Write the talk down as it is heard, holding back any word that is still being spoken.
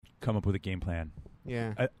come up with a game plan.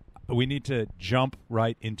 Yeah. We need to jump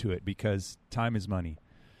right into it because time is money.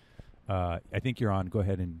 I think you're on. Go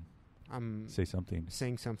ahead and say something.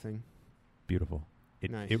 Saying something. Beautiful.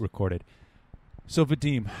 Nice. It recorded. So,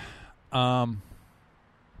 Vadim,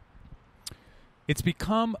 it's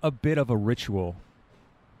become a bit of a ritual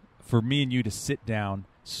for me and you to sit down,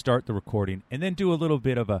 start the recording, and then do a little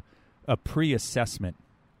bit of a pre-assessment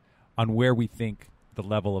on where we think the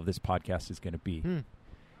level of this podcast is going to be.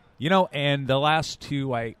 You know, and the last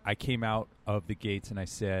two, I came out of the gates and I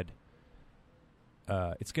said,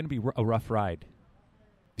 it's going to be a rough ride,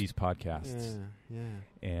 these podcasts. Yeah.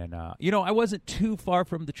 And, you know, I wasn't too far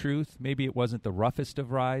from the truth. Maybe it wasn't the roughest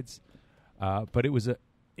of rides, but it was a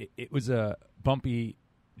bumpy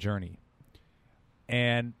journey.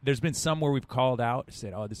 And there's been some where we've called out,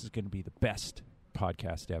 said, oh, this is going to be the best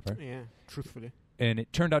podcast ever. Yeah, truthfully. And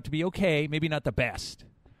it turned out to be okay, maybe not the best.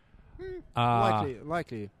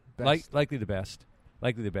 Likely best. Likely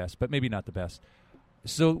the best, but maybe not the best.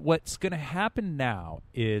 So what's going to happen now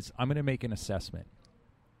is I'm going to make an assessment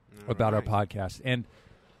about our podcast. And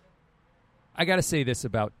I got to say this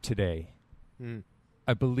about today.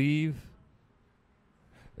 I believe...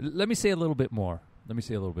 Let me say a little bit more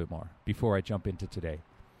before I jump into today.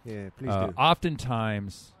 Yeah, please do.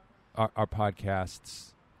 Oftentimes, our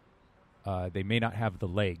podcasts, they may not have the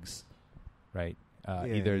legs, right?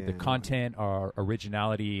 Either the content or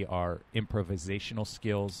originality or improvisational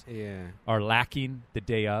skills are lacking the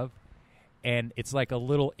day of. And it's like a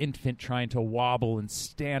little infant trying to wobble and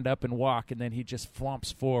stand up and walk, and then he just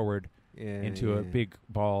flumps forward into a big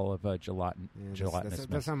ball of gelatinous.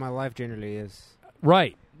 That's how my life generally is.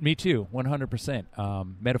 Right. Me too,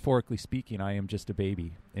 100%. Metaphorically speaking, I am just a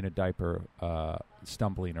baby in a diaper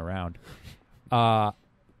stumbling around.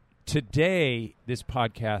 Today, this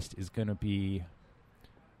podcast is going to be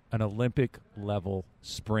an Olympic-level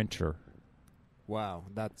sprinter. Wow,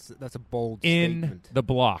 that's a bold in statement. The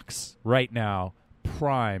blocks right now,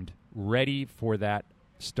 primed, ready for that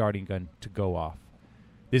starting gun to go off.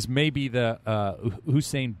 This may be the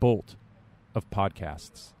Usain Bolt of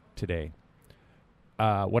podcasts today.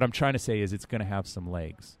 What I'm trying to say is it's going to have some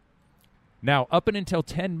legs. Now, up and until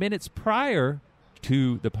 10 minutes prior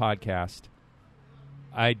to the podcast,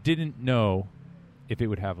 I didn't know if it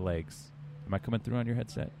would have legs. Am I coming through on your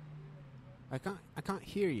headset? I can't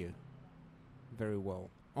hear you very well.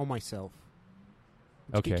 Or myself.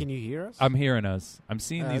 Okay. Can you hear us? I'm hearing us. I'm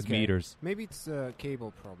seeing these meters. Maybe it's a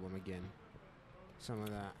cable problem again. Some of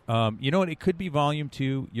that. You know what? It could be volume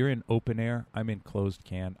 2. You're in open air. I'm in closed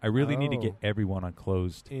can. I really need to get everyone on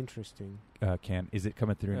closed. Interesting. Can. Is it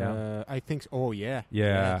coming through now? I think so. Oh, yeah.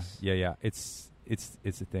 Yeah. Yes. Yeah. It's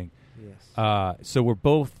a thing. Yes. So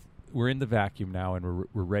we're in the vacuum now, and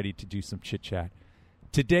we're ready to do some chit chat.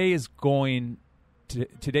 Today's podcast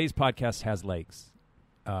has legs,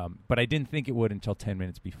 but I didn't think it would until 10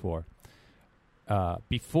 minutes before.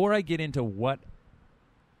 Before I get into what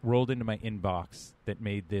rolled into my inbox that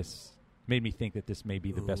made me think that this may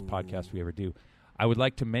be the best podcast we ever do, I would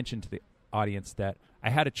like to mention to the audience that I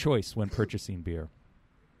had a choice when purchasing beer.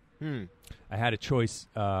 I had a choice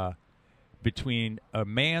between a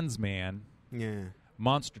man's man,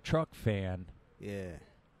 monster truck fan,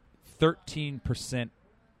 13%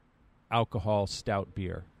 alcohol stout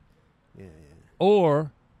beer,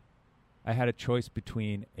 or I had a choice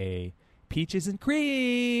between a peaches and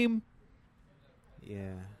cream.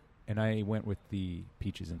 And I went with the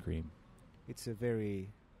peaches and cream. It's a very...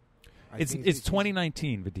 It's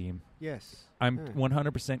 2019, Vadim. Yes. I'm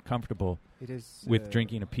 100% comfortable with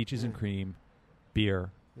drinking a peaches and cream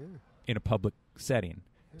beer in a public setting.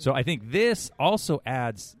 So I think this also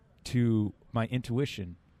adds to my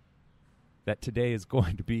intuition that today is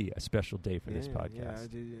going to be a special day for this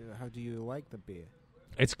podcast. How do you like the beer?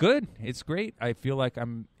 It's good. It's great. I feel like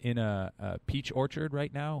I'm in a peach orchard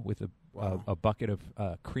right now with a bucket of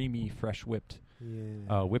creamy, fresh whipped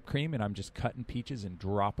cream, and I'm just cutting peaches and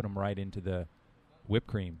dropping them right into the whipped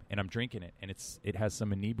cream, and I'm drinking it, and it has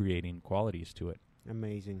some inebriating qualities to it.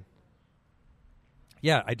 Amazing.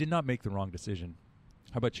 Yeah, I did not make the wrong decision.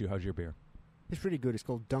 How about you? How's your beer? It's pretty good. It's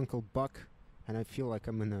called Dunkel Buck, and I feel like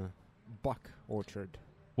I'm in a buck orchard.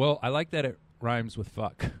 Well, I like that it rhymes with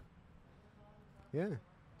fuck. Yeah.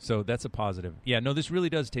 So that's a positive. Yeah, no, this really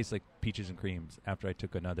does taste like peaches and creams after I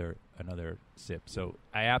took another sip. So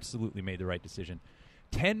I absolutely made the right decision.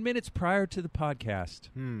 10 minutes prior to the podcast,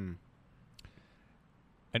 an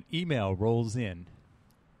email rolls in.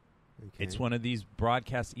 Okay. It's one of these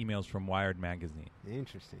broadcast emails from Wired Magazine.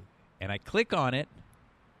 Interesting. And I click on it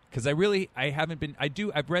because I've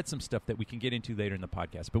read some stuff that we can get into later in the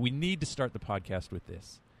podcast, but we need to start the podcast with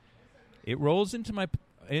this. It rolls into my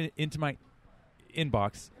into my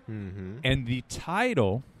inbox, Mm-hmm. and the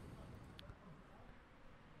title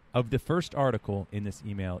of the first article in this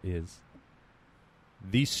email is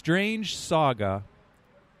 "The Strange Saga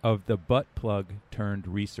of the Butt Plug Turned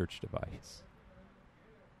Research Device."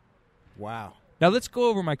 Wow. Now let's go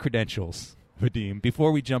over my credentials, Vadim,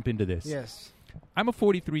 before we jump into this. Yes. I'm a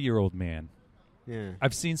 43-year-old man. Yeah.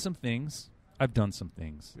 I've seen some things. I've done some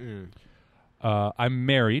things. Mm. I'm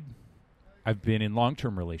married. I've been in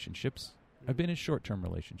long-term relationships. I've been in short-term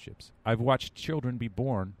relationships. I've watched children be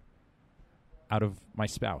born out of my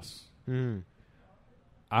spouse. Mm.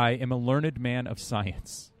 I am a learned man of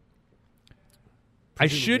science. I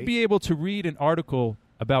should Presumably. be able to read an article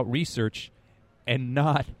about research and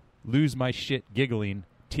not lose my shit giggling,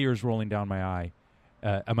 tears rolling down my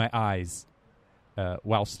eyes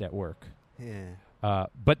whilst at work. Yeah.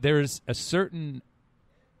 But there's a certain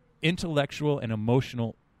intellectual and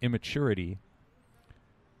emotional immaturity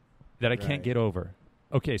that I can't Right. get over.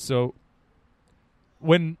 Okay, so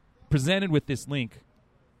when presented with this link,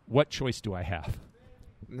 what choice do I have?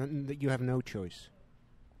 You have no choice.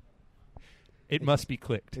 It must be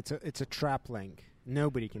clicked. It's a trap link.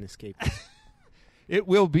 Nobody can escape it. It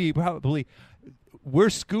will be probably. We're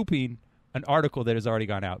scooping an article that has already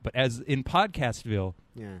gone out, but as in Podcastville,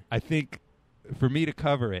 Yeah. I think for me to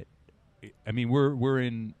cover it, I mean we're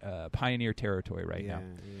in pioneer territory right now.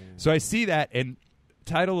 Yeah. So I see that, and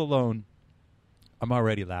title alone, I'm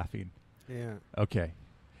already laughing. Yeah. Okay.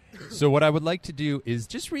 So what I would like to do is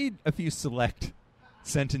just read a few select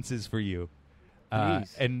sentences for you,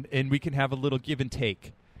 Please. and we can have a little give and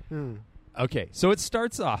take. Hmm. Okay, so it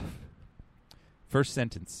starts off. First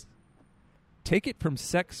sentence. Take it from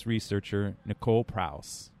sex researcher Nicole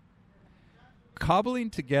Prowse. Cobbling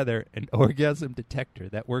together an orgasm detector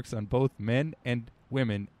that works on both men and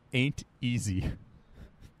women ain't easy.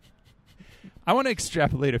 I want to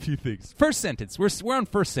extrapolate a few things. First sentence. We're on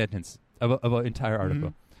first sentence of an entire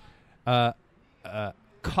article.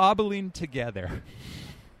 Cobbling together.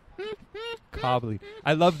 Cobbling.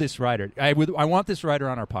 I love this writer. I want this writer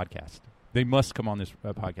on our podcast. They must come on this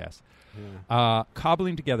podcast. Yeah.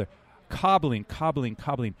 Cobbling together. Cobbling.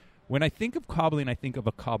 When I think of cobbling, I think of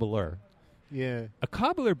a cobbler. Yeah. A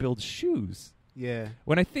cobbler builds shoes. Yeah.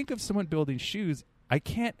 When I think of someone building shoes, I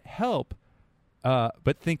can't help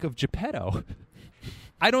but think of Geppetto.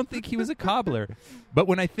 I don't think he was a cobbler. But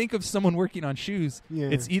when I think of someone working on shoes, Yeah.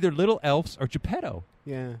 it's either Little Elves or Geppetto.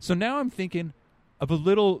 Yeah. So now I'm thinking of a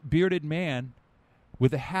little bearded man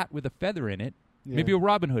with a hat with a feather in it, Yeah. maybe a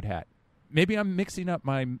Robin Hood hat. Maybe I'm mixing up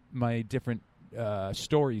my different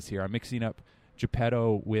stories here. I'm mixing up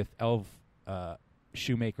Geppetto with elf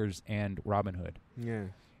shoemakers and Robin Hood. Yeah.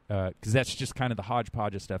 Because that's just kind of the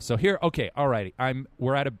hodgepodge of stuff. So here, okay, alrighty.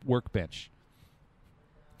 We're at a workbench,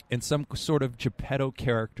 and some sort of Geppetto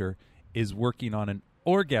character is working on an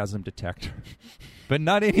orgasm detector, but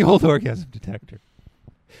not any old orgasm detector.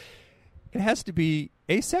 It has to be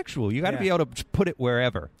asexual. You got to be able to put it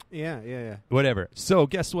wherever. Yeah. Whatever. So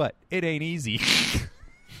guess what? It ain't easy.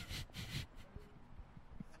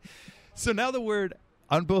 So now the word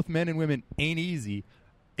on both men and women ain't easy.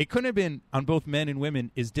 It couldn't have been on both men and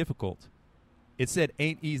women is difficult. It said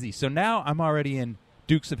ain't easy. So now I'm already in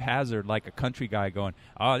Dukes of Hazzard like a country guy going,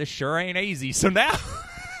 oh, this sure ain't easy. So now,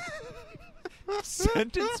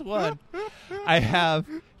 sentence one, I have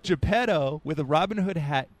Geppetto with a Robin Hood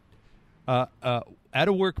hat at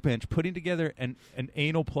a workbench putting together an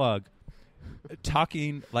anal plug,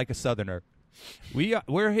 talking like a Southerner.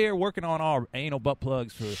 We're here working on our anal butt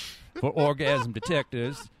plugs for orgasm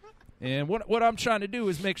detectors. And what I'm trying to do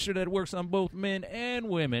is make sure that it works on both men and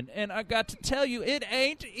women. And I got to tell you, it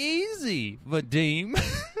ain't easy, Vadim.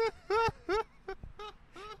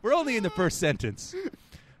 We're only in the first sentence.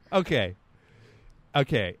 Okay.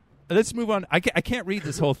 Let's move on. I can't read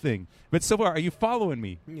this whole thing. But so far, are you following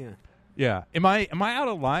me? Yeah. Yeah. Am I out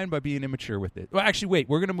of line by being immature with it? Well, actually, wait.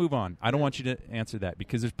 We're going to move on. I don't want you to answer that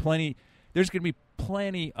because there's going to be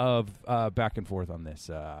plenty of back and forth on this.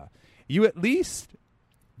 You at least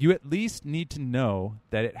need to know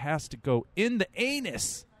that it has to go in the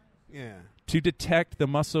anus to detect the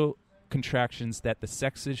muscle contractions that the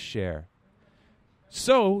sexes share.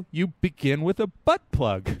 So you begin with a butt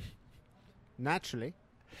plug. Naturally.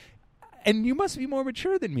 And you must be more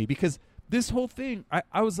mature than me because this whole thing,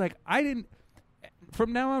 I was like,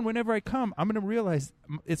 from now on, whenever I come, I'm going to realize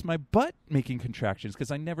it's my butt making contractions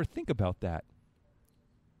because I never think about that.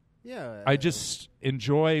 Yeah. I just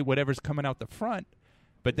enjoy whatever's coming out the front.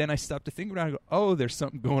 But then I stop to think about it and go, oh, there's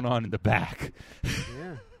something going on in the back.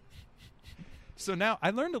 Yeah. So now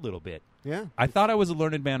I learned a little bit. Yeah. I thought I was a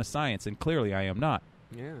learned man of science, and clearly I am not.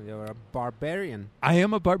 Yeah, you're a barbarian. I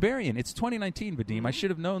am a barbarian. It's 2019, Vadim. I should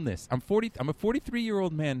have known this. I'm a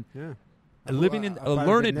 43-year-old man. Yeah. Living in a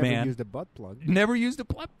learned man. Never used a butt plug. Never used a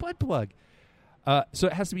butt plug. So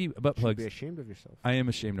it has to be butt plugs. You should be ashamed of yourself. I am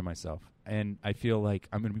ashamed of myself, and I feel like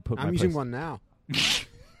I'm going to be put. I'm using one now.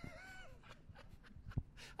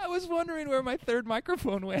 I was wondering where my third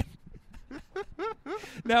microphone went.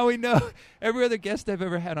 Now we know. Every other guest I've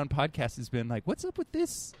ever had on podcasts has been like, "What's up with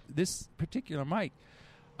this particular mic?"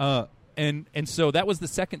 And so that was the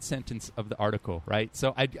second sentence of the article, right?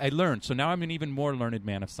 So I learned. So now I'm an even more learned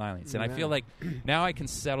man of silence, and I feel like now I can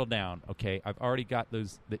settle down. Okay, I've already got the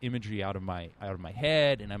imagery out of my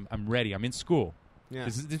head, and I'm ready. I'm in school. Yeah.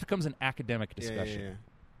 This becomes an academic discussion. Yeah.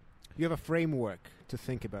 You have a framework to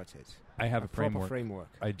think about it. I have a proper framework.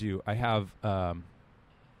 I do. I have.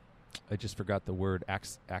 I just forgot the word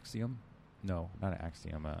axiom. No, not an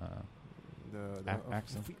axiom.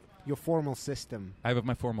 Axiom. Your formal system. I have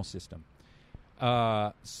my formal system.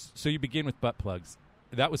 So you begin with butt plugs.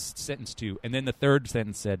 That was sentence 2. And then the third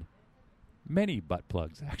sentence said, many butt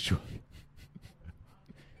plugs, actually.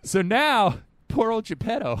 So now, poor old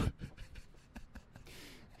Geppetto,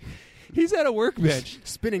 he's at a workbench.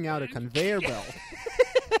 Spinning out a conveyor belt.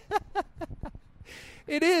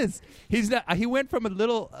 It is. He went from a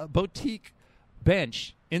little boutique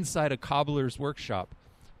bench inside a cobbler's workshop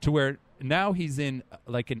to where now he's in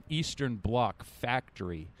like an Eastern Bloc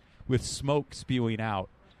factory with smoke spewing out.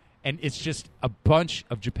 And it's just a bunch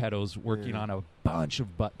of Geppettos working on a bunch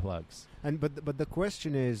of butt plugs. But the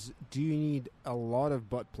question is, do you need a lot of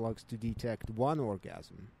butt plugs to detect one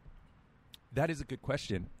orgasm? That is a good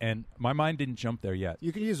question, and my mind didn't jump there yet.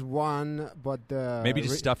 You can use one, but maybe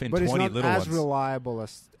just stuff in 20 little ones. But it's not as reliable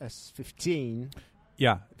as 15.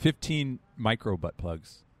 Yeah, 15 micro butt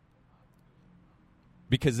plugs,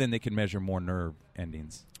 because then they can measure more nerve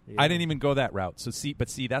endings. Yeah. I didn't even go that route. So see,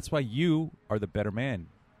 that's why you are the better man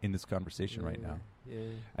in this conversation right now. Yeah.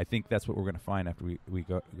 I think that's what we're going to find after we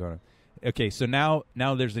go. Okay, so now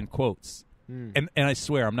there's in quotes. And I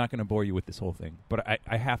swear I'm not going to bore you with this whole thing, but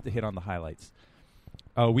I have to hit on the highlights.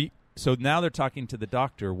 So now they're talking to the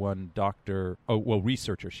doctor,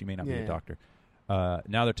 researcher. She may not be a doctor.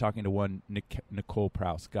 Now they're talking to one Nicole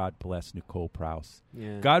Prouse. God bless Nicole Prouse.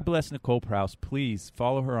 Yeah. God bless Nicole Prouse. Please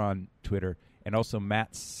follow her on Twitter, and also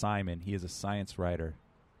Matt Simon. He is a science writer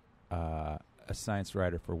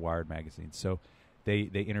for Wired magazine. So they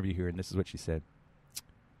interview her, and this is what she said.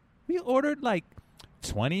 We ordered like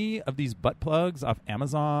 20 of these butt plugs off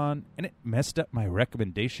Amazon, and it messed up my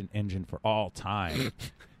recommendation engine for all time.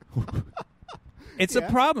 It's a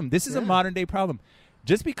problem. This is a modern day problem.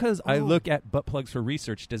 Just because I look at butt plugs for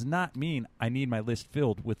research does not mean I need my list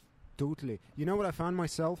filled with... Totally. You know what I found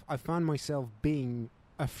myself? I found myself being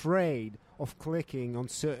afraid of clicking on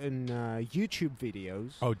certain YouTube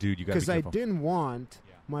videos. Oh, dude, you got to be careful. Because I didn't want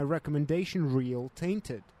my recommendation reel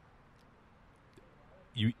tainted.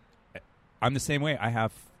 I'm the same way. I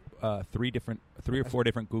have 3 or 4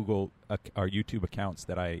 different Google or YouTube accounts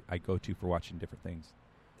that I go to for watching different things.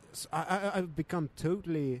 So I've become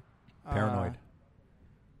totally paranoid.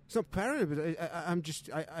 It's not paranoid, but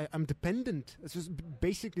I'm dependent. It's just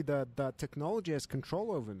basically the technology has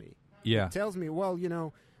control over me. Yeah, it tells me, well,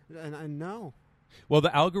 and I know. Well,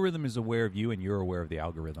 the algorithm is aware of you, and you're aware of the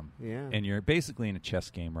algorithm. Yeah, and you're basically in a chess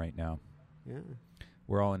game right now. Yeah.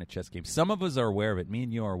 We're all in a chess game. Some of us are aware of it. Me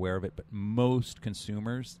and you are aware of it, but most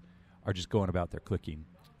consumers are just going about their clicking.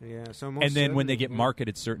 Yeah. So and then when they get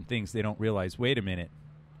marketed certain things, they don't realize, wait a minute,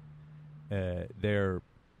 they're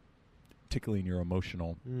tickling your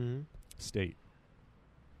emotional state.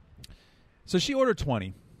 So she ordered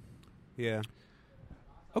 20. Yeah.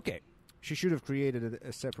 Okay. She should have created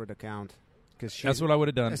a separate account. That's what I would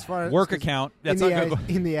have done. As far as work account. That's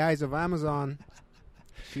in the eyes of Amazon.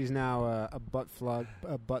 She's now a butt plug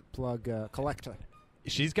collector.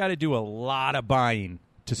 She's got to do a lot of buying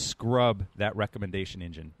to scrub that recommendation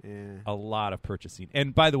engine. Yeah. A lot of purchasing.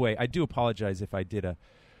 And by the way, I do apologize if I did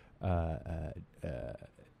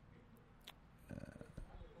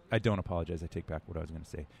I don't apologize. I take back what I was going to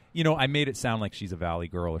say. I made it sound like she's a valley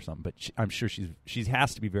girl or something, but I'm sure she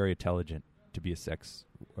has to be very intelligent to be a sex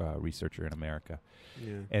researcher in America.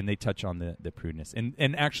 Yeah. And they touch on the prudeness.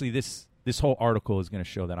 And actually this whole article is going to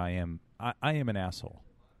show that I am an asshole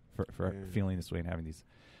for feeling this way and having these.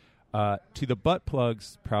 To the butt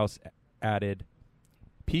plugs, Prouse added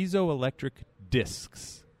piezoelectric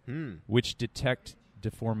discs, which detect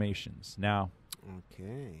deformations. Now,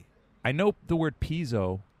 okay, I know the word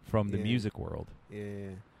piezo from the music world. Yeah.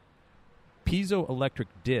 Piezoelectric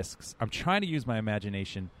discs. I'm trying to use my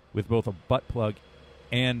imagination with both a butt plug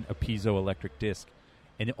and a piezoelectric disc.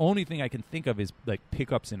 And the only thing I can think of is like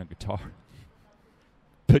pickups in a guitar.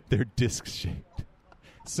 But they're disc shaped.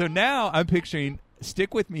 So now I'm picturing,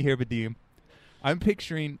 stick with me here, Vadim. I'm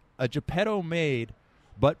picturing a Geppetto made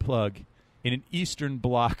butt plug in an Eastern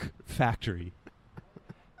Bloc factory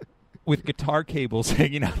with guitar cables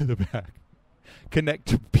hanging out of the back, connect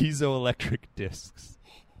to piezoelectric discs.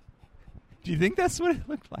 Do you think that's what it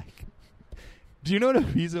looked like? Do you know what a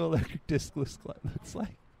piezoelectric disc looks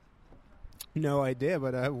like? No idea,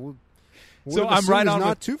 but I would. So I'm right on.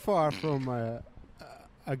 Not too far from a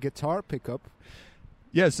guitar pickup.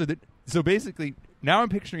 Yeah. So basically, now I'm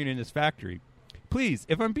picturing in this factory. Please,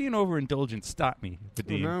 if I'm being overindulgent, stop me,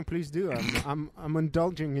 Vadim. No, please do. I'm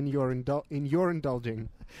indulging in your indulging.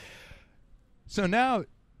 So now,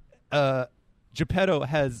 Geppetto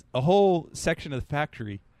has a whole section of the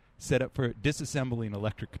factory set up for disassembling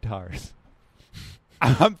electric guitars.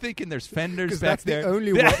 I'm thinking there's Fenders back there.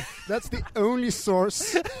 That's the only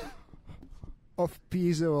source of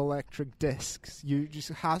piezoelectric discs. You just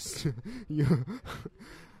have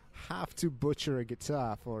to butcher a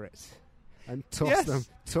guitar for it. And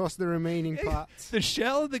toss the remaining parts. The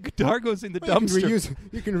shell of the guitar goes in the dumpster.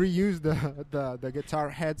 You can reuse the guitar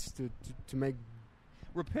heads to make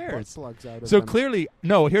repairs. Plugs out of so them. Clearly,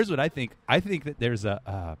 no. Here's what I think. I think that there's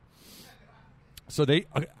a.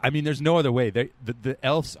 There's no other way. The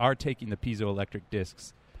elves are taking the piezoelectric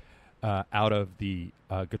discs out of the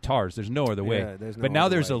guitars. There's no other way. But now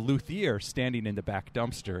there's a luthier standing in the back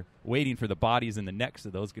dumpster waiting for the bodies and the necks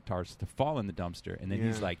of those guitars to fall in the dumpster. And then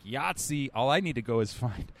he's like, Yahtzee, all I need to go is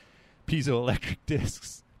find piezoelectric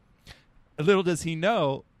discs. Little does he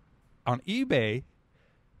know, on eBay,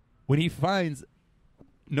 when he finds,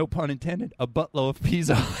 no pun intended, a buttload of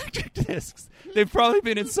piezoelectric discs, they've probably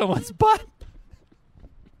been in someone's butt.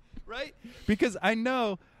 Right? Because I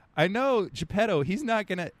know Geppetto, he's not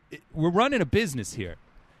going to... We're running a business here.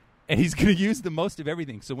 And he's going to use the most of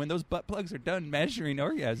everything. So when those butt plugs are done measuring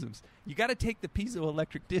orgasms, you got to take the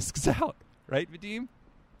piezoelectric discs out. Right, Vadim?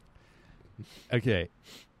 Okay.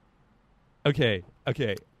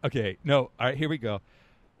 No. All right, here we go.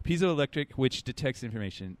 Piezoelectric, which detects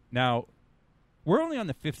information. Now, we're only on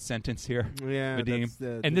the 5th sentence here,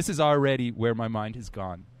 Vadim. And this is already where my mind has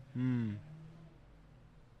gone.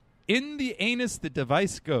 In the anus the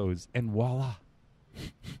device goes, and voila.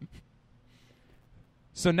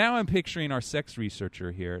 So now I'm picturing our sex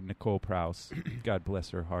researcher here, Nicole Prouse. God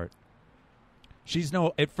bless her heart.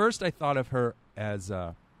 At first I thought of her as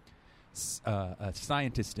a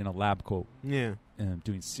scientist in a lab coat. Yeah.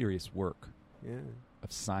 Doing serious work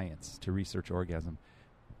of science to research orgasm.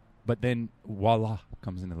 But then voila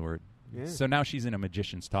comes into the word. Yeah. So now she's in a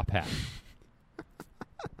magician's top hat.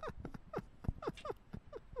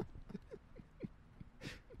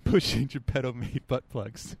 Pushing Geppetto-made butt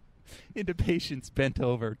plugs into patients bent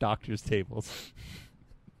over doctors' tables.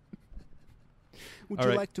 Would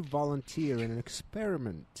you like to volunteer in an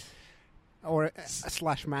experiment? Or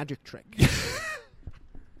a / magic trick?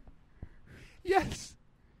 Yes.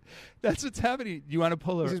 That's what's happening. You want to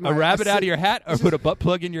pull a rabbit out of your hat or put a butt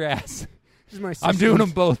plug in your ass? I'm doing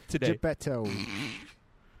them both today. Geppetto.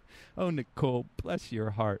 Oh, Nicole, bless your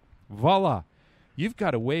heart. Voila. You've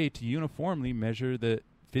got a way to uniformly measure the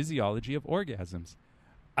physiology of orgasms.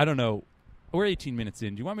 I don't know. We're 18 minutes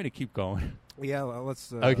in. Do you want me to keep going? Yeah, well,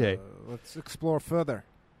 let's explore further.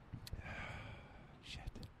 Shit.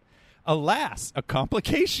 Alas, a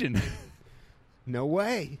complication. No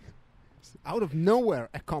way. Out of nowhere,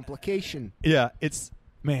 a complication. Yeah, it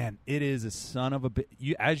is a son of a bit.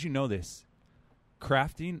 As you know this,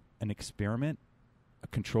 crafting an experiment, a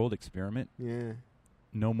controlled experiment. Yeah.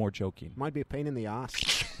 No more joking. Might be a pain in the ass.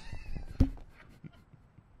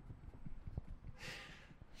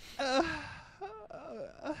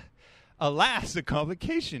 Alas, a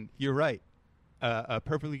complication. You're right. A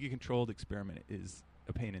perfectly controlled experiment is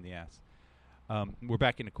a pain in the ass. We're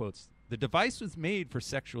back into quotes. The device was made for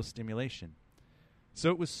sexual stimulation, so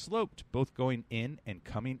it was sloped both going in and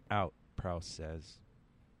coming out, Prouse says.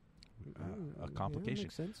 A complication.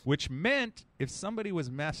 Makes sense. Which meant if somebody was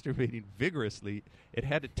masturbating vigorously, it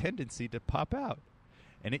had a tendency to pop out.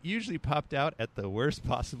 And it usually popped out at the worst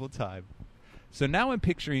possible time. So now I'm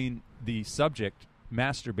picturing the subject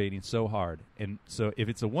masturbating so hard. And so if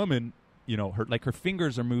it's a woman, her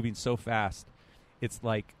fingers are moving so fast, it's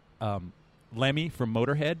like Lemmy from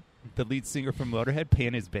Motorhead, the lead singer from Motorhead,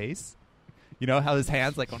 playing his bass. You know how his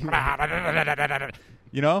hands like, So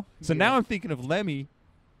now I'm thinking of Lemmy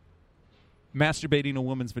masturbating a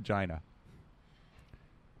woman's vagina.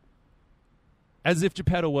 As if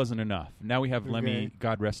Geppetto wasn't enough. Now we have Lemmy,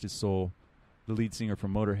 God rest his soul, the lead singer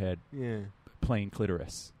from Motorhead, playing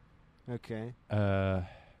clitoris. Okay.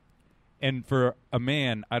 And for a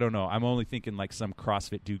man, I don't know. I'm only thinking like some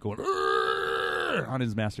CrossFit dude going on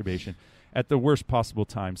his masturbation at the worst possible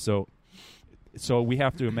time. So we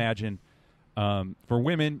have to imagine for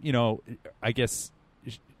women, you know, I guess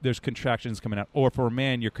there's contractions coming out. Or for a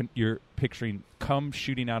man, you're picturing cum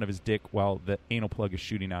shooting out of his dick while the anal plug is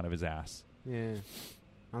shooting out of his ass. Yeah.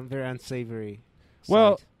 I'm very unsavory.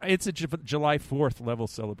 Well, sight. it's a July 4th level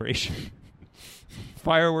celebration.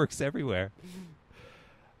 Fireworks everywhere.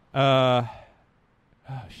 Oh,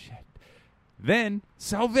 shit. Then,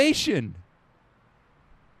 salvation.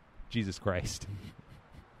 Jesus Christ.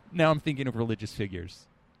 Now I'm thinking of religious figures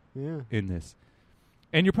in this.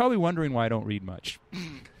 And you're probably wondering why I don't read much.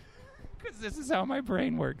 Because this is how my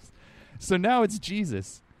brain works. So now it's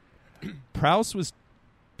Jesus. Prouse was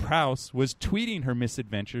tweeting her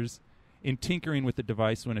misadventures in tinkering with the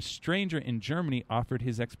device when a stranger in Germany offered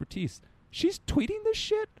his expertise. She's tweeting this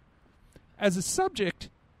shit? As a subject,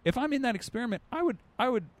 if I'm in that experiment, I would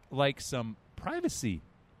like some privacy.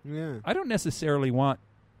 Yeah. I don't necessarily want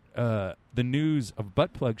the news of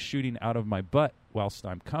butt plugs shooting out of my butt whilst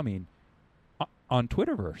I'm coming on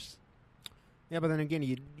Twitterverse. Yeah, but then again,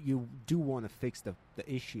 you do want to fix the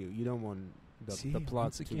issue. You don't want the plug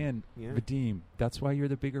once again, yeah. Vadim, that's why you're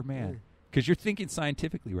the bigger man. Because you're thinking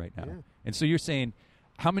scientifically right now. Yeah. And so you're saying,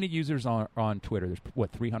 how many users are on Twitter? There's,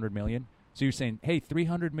 300 million? So you're saying, hey,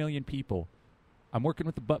 300 million people, I'm working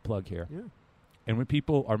with the butt plug here. Yeah. And when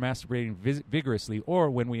people are masturbating vigorously, or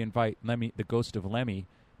when we invite Lemmy, the ghost of Lemmy,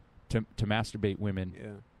 to masturbate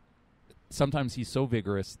women, sometimes he's so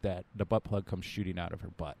vigorous that the butt plug comes shooting out of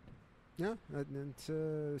her butt. Yeah, and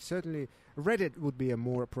certainly Reddit would be a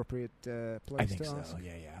more appropriate place I think to so. ask.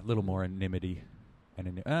 Yeah. A little more anonymity.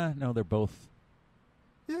 No, they're both.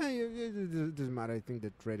 Yeah, it doesn't matter. I think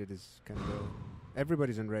that Reddit is kind of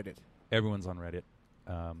everybody's on Reddit. Everyone's on Reddit.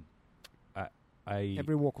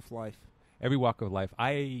 Every walk of life. Every walk of life.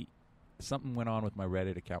 Something went on with my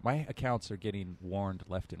Reddit account. My accounts are getting warned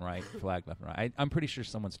left and right, flagged left and right. I'm pretty sure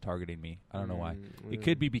someone's targeting me. I don't know why. It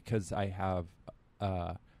could be because I have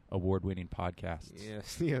award-winning podcasts.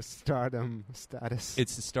 Yes, stardom status.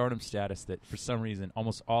 It's the stardom status that, for some reason,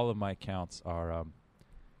 almost all of my accounts are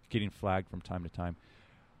getting flagged from time to time.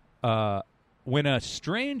 When a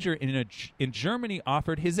stranger in Germany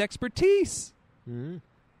offered his expertise. Mm-hmm.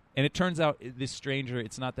 And it turns out this stranger,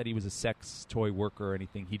 it's not that he was a sex toy worker or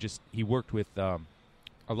anything. He worked with a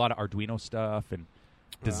lot of Arduino stuff and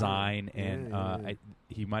design, and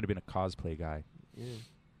he might have been a cosplay guy.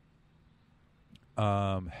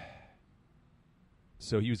 Yeah.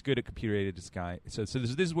 So he was good at computer-aided disguise. So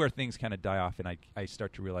this is where things kind of die off, and I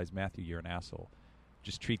start to realize, Matthew, you're an asshole.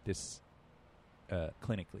 Just treat this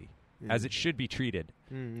clinically, as it should be treated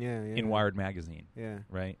in Wired magazine. Yeah.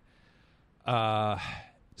 Right?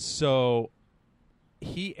 So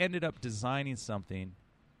he ended up designing something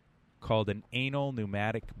called an anal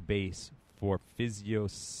pneumatic base for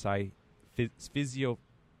psychophysiology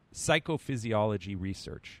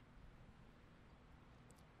research.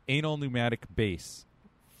 Anal pneumatic base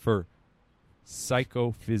for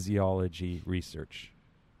psychophysiology research.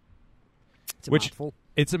 It's a mouthful.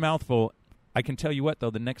 It's a mouthful. I can tell you what, though,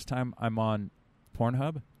 the next time I'm on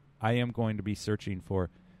Pornhub, I am going to be searching for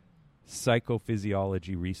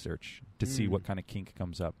psychophysiology research to see what kind of kink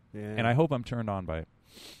comes up. Yeah. And I hope I'm turned on by it.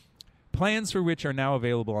 Plans for which are now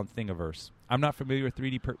available on Thingiverse. I'm not familiar with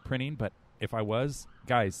 3D printing, but if I was,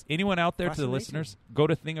 guys, anyone out there, to the listeners, go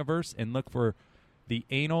to Thingiverse and look for the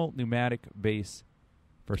anal pneumatic base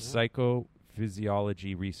for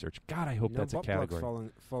psychophysiology research. God, I hope that's a category.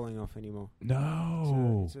 Falling off anymore.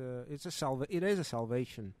 No. It is a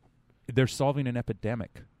salvation. They're solving an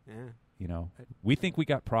epidemic. Yeah. You know, we think we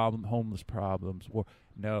got homeless problems.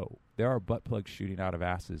 No, there are butt plugs shooting out of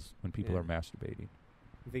asses when people are masturbating.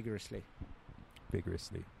 Vigorously.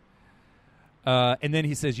 And then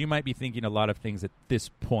he says, you might be thinking a lot of things at this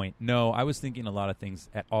point. No, I was thinking a lot of things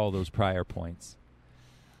at all those prior points.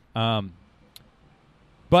 But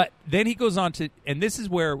then he goes on to, and this is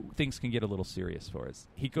where things can get a little serious for us.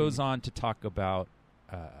 He goes on to talk about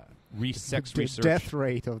sex research. The death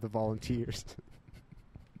rate of the volunteers.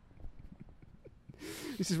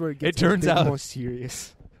 This is where it gets more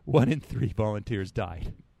serious. 1 in 3 volunteers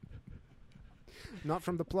died. Not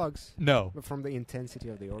from the plugs. No. But from the intensity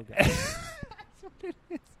of the orgasm. That's what it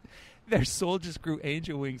is. Their soul just grew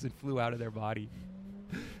angel wings and flew out of their body.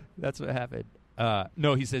 That's what happened.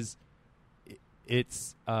 No, he says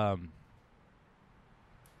it's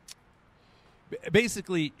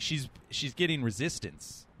basically she's getting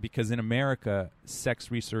resistance because in America,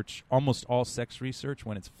 sex research, almost all sex research,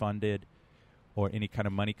 when it's funded or any kind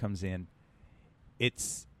of money comes in,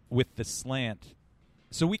 it's with the slant.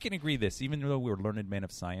 So we can agree this, even though we're learned men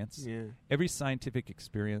of science, every scientific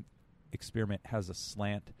experiment has a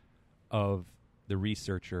slant of the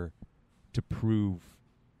researcher to prove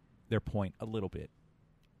their point a little bit.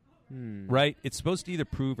 Right? It's supposed to either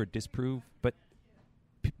prove or disprove, but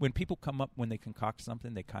when people come up, when they concoct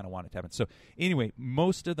something, they kind of want it to happen. So anyway,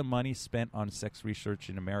 most of the money spent on sex research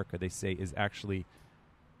in America, they say, is actually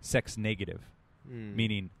sex negative,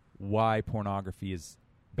 meaning why pornography is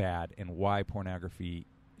bad and why pornography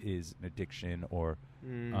is an addiction, or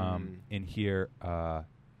in here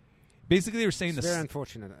basically they were saying it's very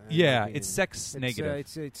unfortunate. It's sex negative.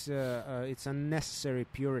 It's unnecessary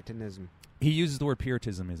puritanism. He uses the word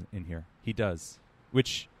puritanism in here. He does,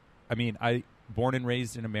 which I mean, I born and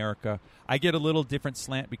raised in America. I get a little different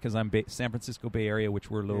slant because I'm San Francisco Bay Area, which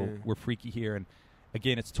we're freaky here, and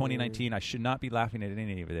again, it's 2019. I should not be laughing at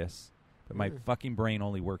any of this, but my fucking brain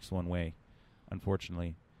only works one way,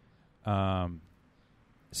 unfortunately.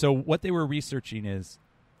 So what they were researching is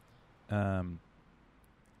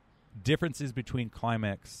differences between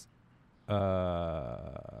climax. We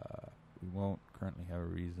won't currently have a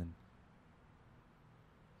reason.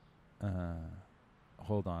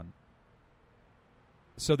 Hold on.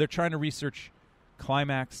 So they're trying to research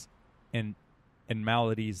climax and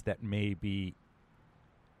maladies that may be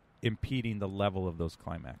impeding the level of those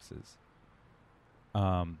climaxes,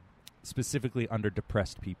 specifically under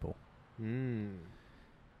depressed people.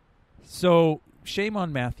 So shame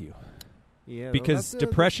on Matthew, because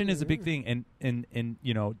depression is a big thing, and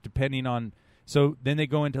you know, depending on. So then they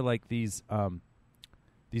go into like these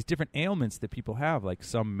different ailments that people have. Like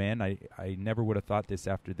some men, I never would have thought this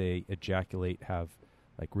after they ejaculate, have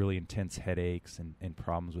like really intense headaches and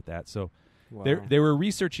problems with that. So they were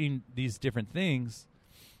researching these different things,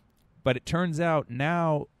 but it turns out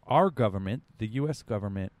now our government, the U.S.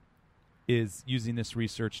 government, is using this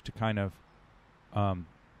research to kind of,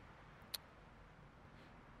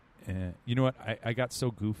 you know what? I got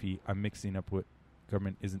so goofy. I'm mixing up what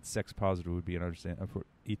government isn't sex positive would be an understanding for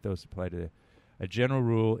ethos applied to a general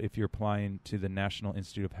rule. If you're applying to the National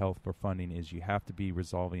Institute of Health for funding, is you have to be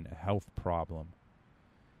resolving a health problem.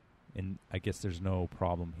 And I guess there's no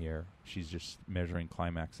problem here. She's just measuring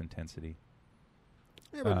climax intensity.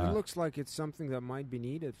 Yeah, but it looks like it's something that might be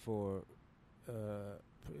needed for,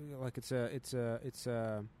 like it's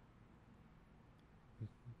a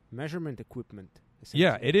measurement equipment.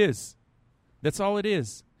 Yeah, it is. That's all it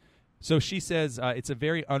is. So she says it's a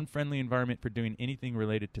very unfriendly environment for doing anything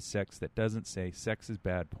related to sex that doesn't say sex is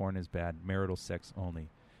bad, porn is bad, marital sex only.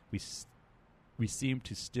 We seem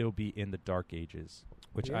to still be in the dark ages,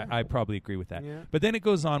 which I probably agree with that. Yeah. But then it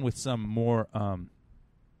goes on with some more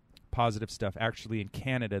positive stuff. Actually, in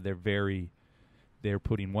Canada, they're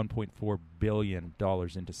putting $1.4 billion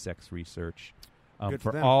into sex research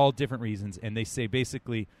for all different reasons. And they say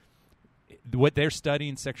basically what they're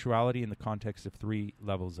studying sexuality in the context of 3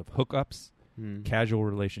 levels of hookups, casual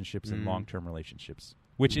relationships, and long-term relationships,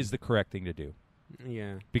 which is the correct thing to do.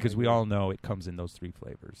 Yeah. Because we all know it comes in those 3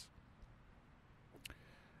 flavors.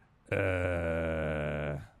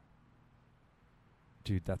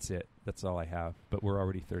 Dude, that's it. That's all I have. But we're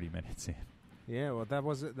already 30 minutes in. Yeah, well, that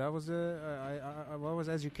was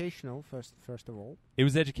educational. First of all, it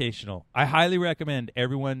was educational. I highly recommend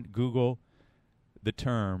everyone Google the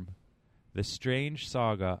term "The Strange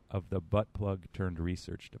Saga of the Butt Plug Turned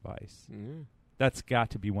Research Device." That's got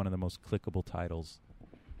to be one of the most clickable titles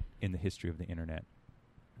in the history of the internet.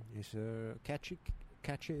 It's a catchy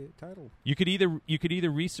title. You could either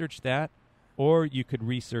research that, or you could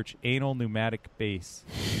research anal pneumatic bass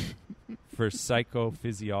for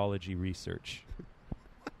psychophysiology research.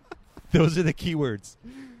 Those are the keywords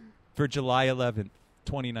for July 11th,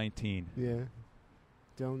 2019. Yeah,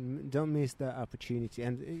 don't miss that opportunity,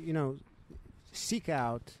 and seek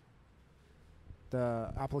out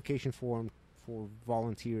the application form for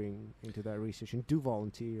volunteering into that research, and do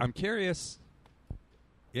volunteer. I'm curious.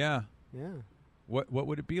 Yeah. Yeah. What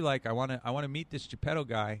would it be like? I want to meet this Geppetto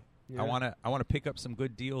guy. Yeah. I want to pick up some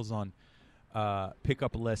good deals on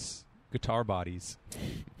pick-up-less guitar bodies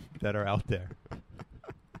that are out there.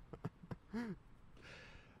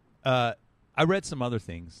 I read some other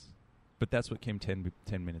things, but that's what came 10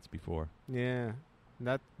 minutes before. Yeah.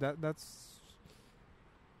 That's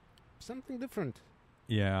something different.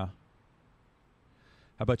 Yeah.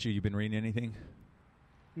 How about you? You been reading anything?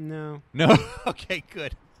 No. No? Okay,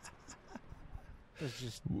 good. It's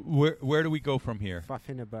just where do we go from here?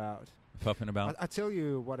 Fuffing about. I'll tell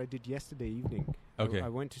you what I did yesterday evening. Okay. I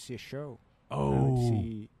went to see a show. Oh. I went to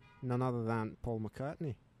see none other than Paul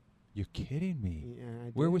McCartney. You're kidding me.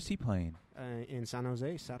 Yeah, where was he playing? In San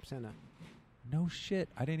Jose, SAP Center. No shit.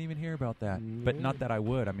 I didn't even hear about that. Yeah. But not that I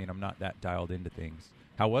would. I mean, I'm not that dialed into things.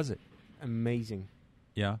 How was it? Amazing.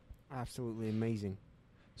 Yeah. Absolutely amazing.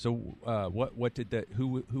 So what did that?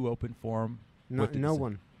 Who opened for him? No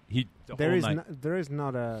one. He There is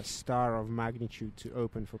not a star of magnitude to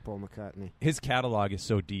open for Paul McCartney. His catalog is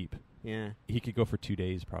so deep. Yeah. He could go for 2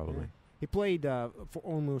 days probably. Yeah. He played for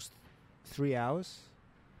almost 3 hours,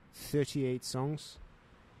 38 songs.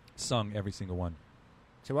 Sung every single one.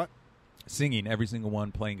 So what? Singing every single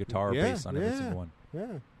one, playing guitar or bass on every single one.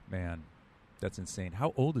 Yeah. Man, that's insane.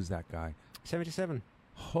 How old is that guy? 77.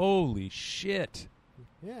 Holy shit.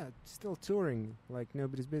 Yeah, still touring like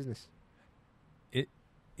nobody's business.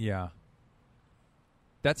 Yeah.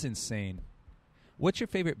 That's insane. What's your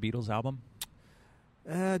favorite Beatles album?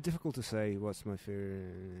 Difficult to say what's my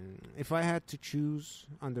favorite. If I had to choose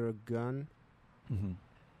under a gun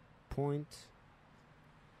point,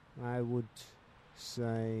 I would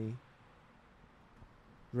say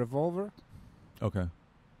Revolver. Okay.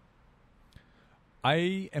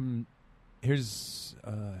 Here's,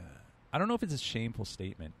 I don't know if it's a shameful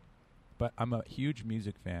statement, but I'm a huge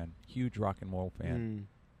music fan, huge rock and roll fan.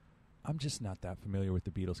 I'm just not that familiar with the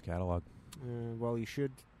Beatles catalog. Well, you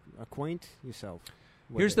should acquaint yourself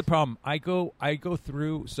with Here's it. the problem. I go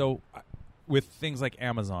through, with things like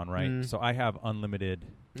Amazon, right? So I have unlimited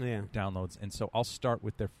downloads, and so I'll start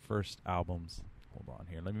with their first albums. Hold on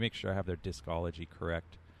here. Let me make sure I have their discology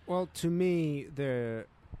correct. Well, to me, their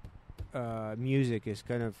music is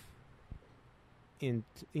kind of in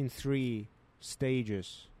 3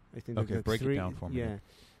 stages. I think. Okay, that break it down for me. Yeah,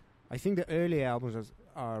 I think the early albums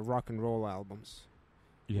are rock and roll albums.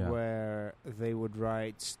 Yeah. Where they would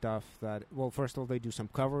write stuff that, well, first of all, they do some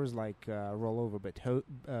covers like Roll Over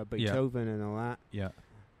Beethoven and all that. Yeah.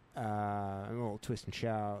 Well, Twist and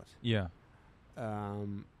Shout. Yeah.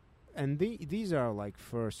 And these are like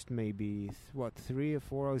first maybe 3 or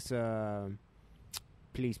 4 is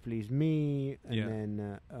Please Please Me, and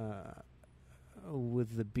then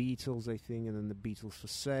with the Beatles, I think, and then the Beatles for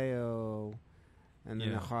Sale, and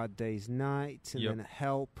then A Hard Day's Night, and then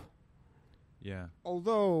Help. Yeah.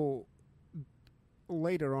 Although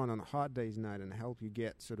later on A Hard Day's Night and Help, you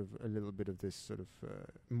get sort of a little bit of this sort of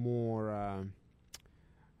more, how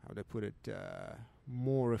would I put it,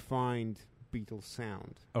 more refined Beatles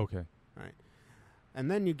sound. Okay. Right.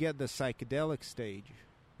 And then you get the psychedelic stage.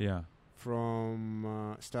 Yeah.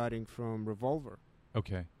 From starting from Revolver.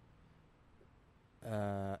 Okay.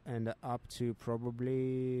 And up to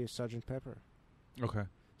probably Sgt. Pepper. Okay.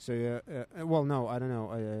 So, well, no, I don't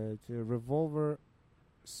know. The Revolver,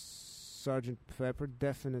 Sgt. Pepper,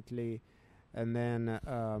 definitely, and then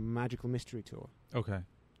Magical Mystery Tour. Okay.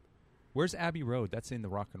 Where's Abbey Road? That's in the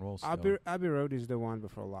rock and roll still. Abbey Road is the one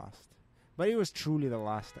before last. But it was truly the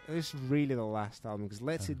last. It's really the last album, because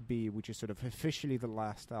Let It Be, which is sort of officially the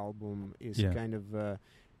last album, is kind of...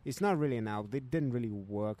 it's not really an album. It didn't really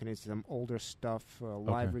work, and it's some older stuff,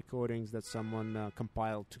 live recordings that someone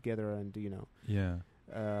compiled together, and, you know... Yeah.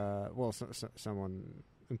 Well, someone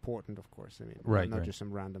important, of course. I mean, not just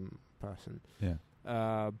some random person. Yeah.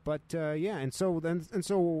 But then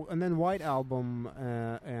White Album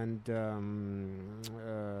and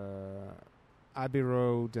Abbey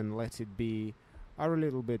Road and Let It Be are a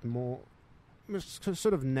little bit more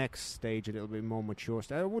sort of next stage, a little bit more mature.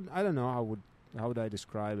 I don't know how would I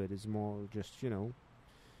describe it. It's more just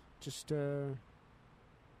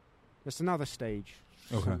just another stage.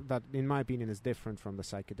 Okay. So that, in my opinion, is different from the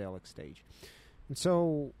psychedelic stage. And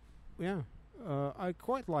so, I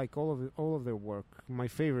quite like all of their work. My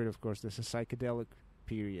favorite, of course, is the psychedelic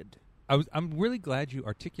period. I'm really glad you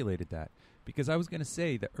articulated that, because I was going to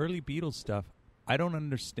say the early Beatles stuff, I don't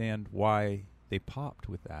understand why they popped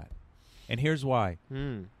with that. And here's why.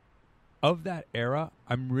 Of that era,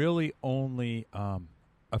 I'm really only a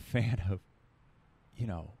fan of,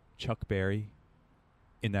 Chuck Berry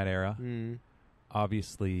in that era.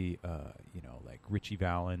 Obviously, like Richie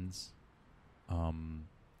Valens.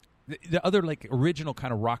 The other, like, original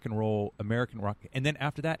kind of rock and roll, American rock. And then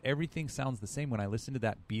after that, everything sounds the same. When I listen to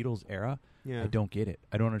that Beatles era, I don't get it.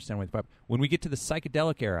 I don't understand why they pop. When we get to the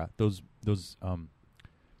psychedelic era, those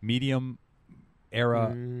medium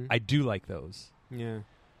era, I do like those. Yeah.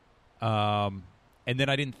 And then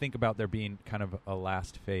I didn't think about there being kind of a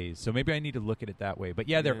last phase. So maybe I need to look at it that way. But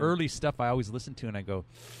yeah, their early stuff I always listen to and I go,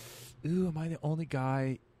 ooh, am I the only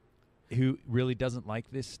guy who really doesn't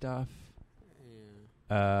like this stuff?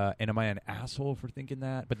 Yeah. And am I an asshole for thinking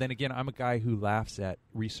that? But then again, I'm a guy who laughs at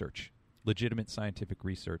research, legitimate scientific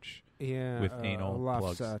research. Yeah. With anal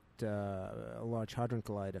laughs plugs. at a Large Hadron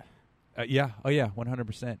Collider. Yeah. Oh, yeah.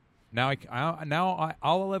 100%. Now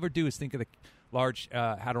all I'll ever do is think of the Large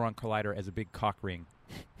Hadron Collider as a big cock ring.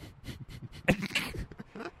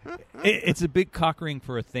 It's a big cock ring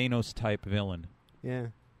for a Thanos-type villain. Yeah.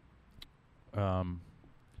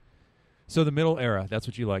 So the middle era, that's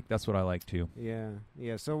what you like. That's what I like, too. Yeah.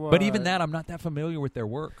 So, but even that, I'm not that familiar with their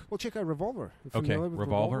work. Well, check out Revolver. Okay,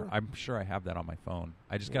 Revolver? I'm sure I have that on my phone.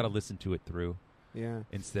 I just got to listen to it through. Yeah.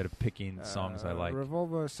 Instead of picking songs I like.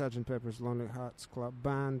 Revolver, Sgt. Pepper's Lonely Hearts Club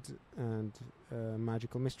Band, and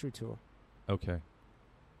Magical Mystery Tour. Okay.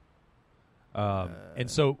 And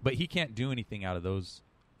so, but he can't do anything out of those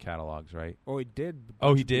catalogs, right? Oh, he did.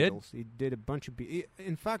 He did? Beatles. He did a bunch of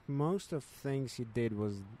in fact, most of things he did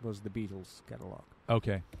was the Beatles catalog.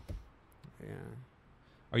 Okay. Yeah.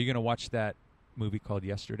 Are you going to watch that movie called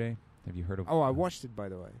Yesterday? Have you heard of it? Oh, I watched it, by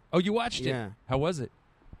the way. Oh, you watched it? Yeah. How was it?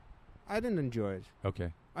 I didn't enjoy it.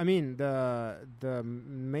 Okay. I mean, the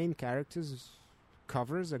main characters'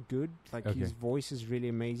 covers are good. Like, his voice is really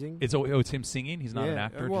amazing. It's him singing? He's not an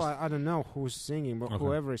actor? Well, I don't know who's singing, but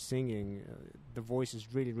whoever is singing, the voice is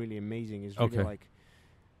really, really amazing. It's really like...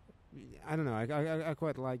 I don't know. I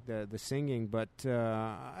quite like the singing, but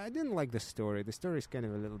I didn't like the story. The story is kind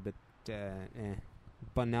of a little bit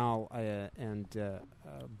banal and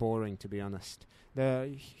boring, to be honest.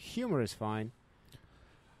 The humor is fine.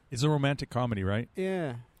 It's a romantic comedy, right?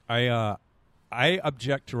 Yeah. I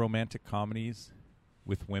object to romantic comedies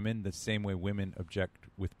with women the same way women object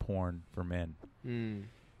with porn for men. Mm.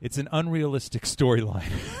 It's an unrealistic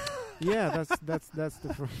storyline. Yeah, that's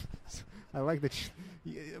the. I like that.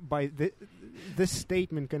 This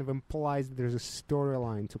statement kind of implies that there's a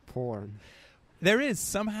storyline to porn. There is.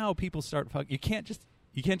 Somehow people start fucking. You can't just.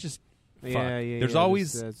 Fuck. There's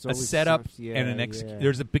always a setup and an execution.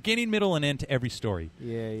 There's a beginning, middle, and end to every story.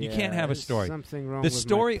 You can't have a story. Something wrong with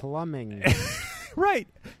my plumbing. Right.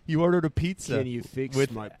 You ordered a pizza. Can you fix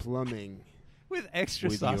my plumbing with extra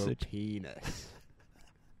with sausage? Your penis.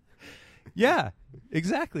 Yeah,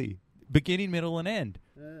 exactly. Beginning, middle, and end.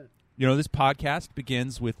 You know, this podcast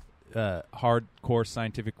begins with hardcore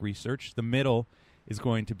scientific research. The middle is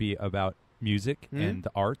going to be about music and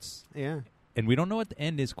the arts. Yeah. And we don't know what the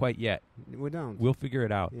end is quite yet. We don't. We'll figure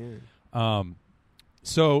it out. Yeah.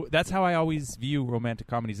 So that's how I always view romantic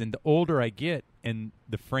comedies. And the older I get, and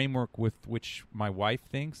the framework with which my wife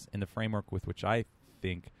thinks and the framework with which I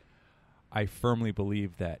think, I firmly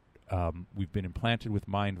believe that we've been implanted with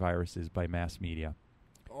mind viruses by mass media.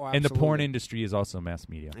 Oh, and the porn industry is also mass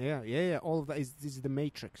media. Yeah. All of that is the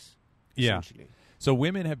Matrix, yeah. Essentially. So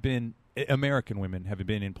American women have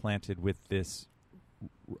been implanted with this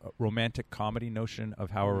romantic comedy notion of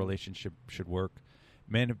how a relationship should work.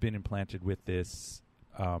 Men have been implanted with this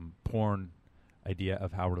porn idea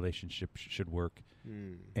of how relationships should work,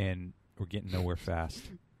 and we're getting nowhere fast.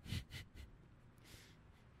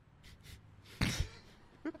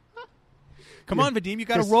 Come on, Vadim, you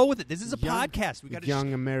got to roll with it. This is a podcast. We got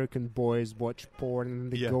young American boys watch porn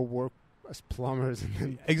and they go work as plumbers, and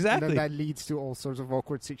then, exactly. and then that leads to all sorts of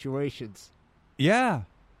awkward situations. Yeah,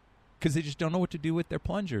 because they just don't know what to do with their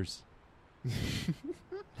plungers.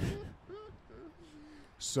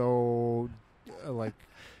 So,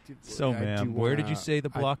 ma'am, where did you say the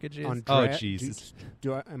blockage is? Oh, Jesus.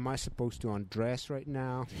 Am I supposed to undress right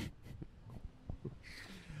now?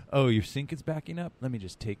 Oh, your sink is backing up? Let me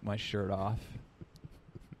just take my shirt off.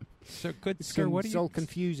 Sir, what are you... It's all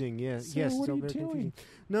confusing, yeah. Sir, yes, what it's all are you very doing? confusing.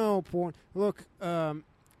 No, porn. Look, I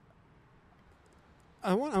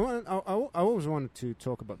always wanted to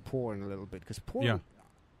talk about porn a little bit, because porn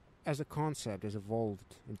as a concept has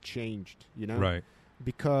evolved and changed, you know? Right.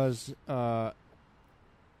 Because I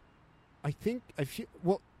feel,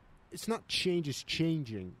 well, it's not change, it's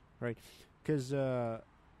changing, right? Because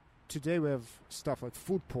today we have stuff like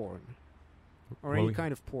food porn or any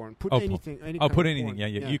kind of porn. Put anything. Put anything. Yeah.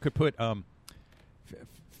 You could put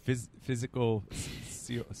physical,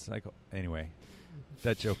 psycho. Anyway,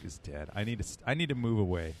 that joke is dead. I need to move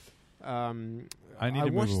away. I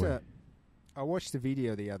watched the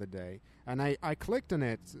video the other day, and I clicked on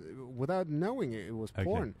it without knowing it was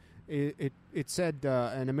porn. It said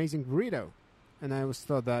an amazing burrito, and I always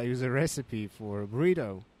thought that it was a recipe for a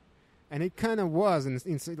burrito. And it kind of was, and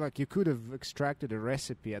like you could have extracted a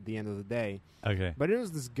recipe at the end of the day. Okay. But it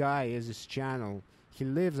was this guy, has this channel. He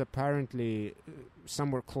lives apparently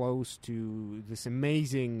somewhere close to this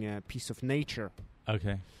amazing piece of nature.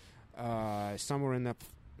 Okay. Somewhere in the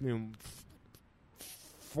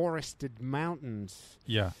forested mountains.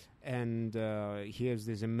 Yeah. And he has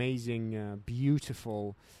this amazing,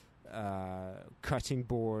 beautiful cutting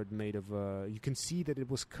board made of. You can see that it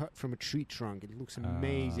was cut from a tree trunk. It looks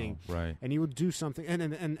amazing. Right. And he would do something,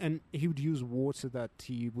 and he would use water that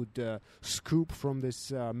he would scoop from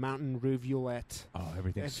this mountain rivulet. Oh,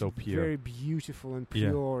 everything's so pure. Very beautiful and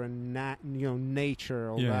pure, and nature,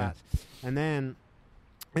 all that. And then,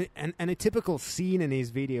 and a typical scene in his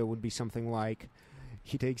video would be something like,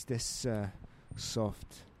 he takes this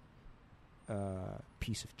soft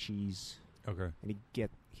piece of cheese. Okay. And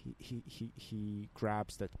he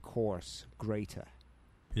grabs that coarse grater.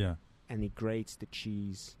 Yeah. And he grates the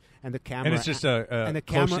cheese, and the camera. And it's just a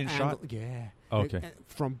close-in shot. Yeah. Okay.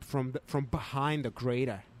 From behind the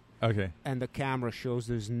grater. Okay. And the camera shows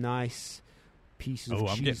those nice pieces of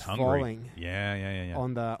I'm cheese getting hungry. falling. Yeah.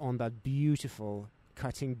 On that beautiful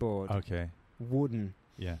cutting board. Okay. Wooden.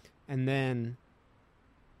 Yeah. And then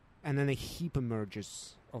a heap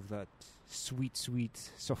emerges of that sweet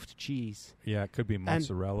soft cheese. Yeah, it could be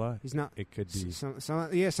mozzarella. It's not. It could be some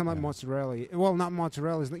like mozzarella. Well, not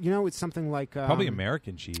mozzarella. It's something like probably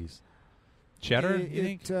American cheese. Cheddar, you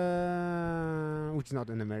think? Which is not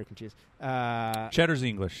an American cheese. Cheddar's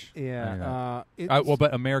English. Yeah.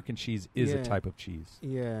 But American cheese is a type of cheese.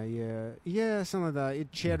 Yeah, some of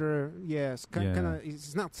that. Cheddar, yes. Kind of.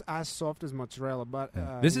 It's not as soft as mozzarella, but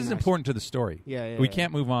this is important to the story. Yeah. We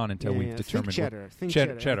can't move on until we determine. Think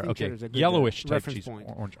cheddar. Cheddar. Okay. Yellowish type cheese. Point.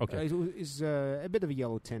 Orange. Okay. It's a bit of a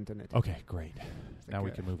yellow tint in it. Okay, great. Now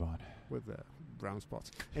we can move on with the brown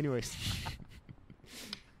spots. Anyways.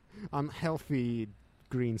 Unhealthy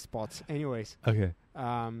green spots. Anyways. Okay.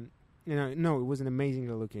 No, it was an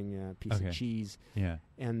amazingly looking piece of cheese. Yeah.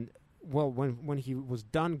 And when he was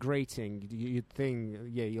done grating, you'd think,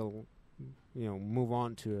 you'll move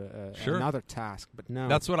on to another task. But no,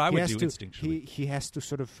 that's what I would do instinctually. He has to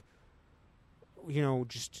sort of,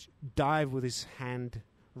 just dive with his hand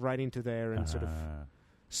right into there and sort of,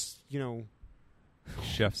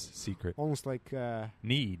 chef's secret. Almost like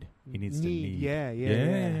knead. He needs to knead.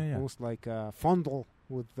 Yeah. Almost like fondle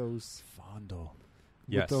with those. Fondle.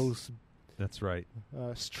 With those. That's right.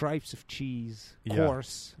 Stripes of cheese,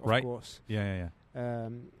 coarse, of course. Yeah.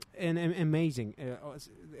 And amazing.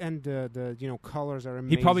 And the colors are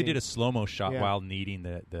amazing. He probably did a slow-mo shot while kneading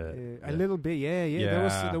the a little bit. Yeah.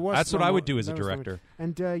 There was that's what I would do as a director.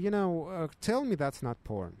 And tell me that's not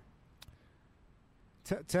porn.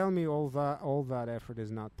 Tell me all that effort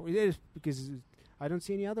is not porn. It is, because I don't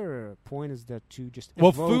see any other point is that to just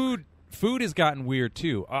food has gotten weird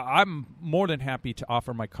too. I'm more than happy to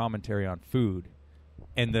offer my commentary on food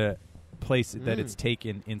and the place that it's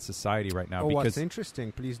taken in society right now. Because what's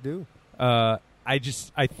interesting? Please do. I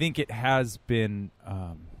think it has been,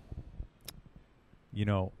 I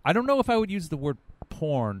don't know if I would use the word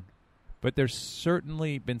porn, but there's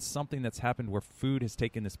certainly been something that's happened where food has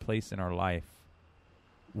taken this place in our life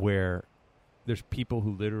where there's people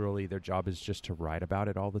who literally their job is just to write about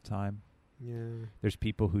it all the time. Yeah. There's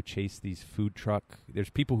people who chase these food truck. There's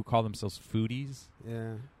people who call themselves foodies.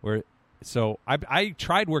 Yeah. So I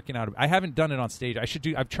tried working out. I haven't done it on stage.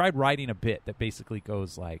 I've tried writing a bit that basically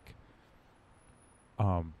goes like,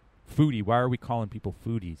 foodie. Why are we calling people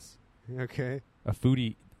foodies? Okay. A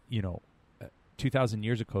foodie, 2,000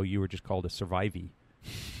 years ago, you were just called a survivee.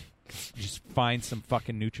 Just find some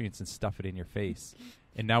fucking nutrients and stuff it in your face.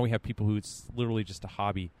 And now we have people who it's literally just a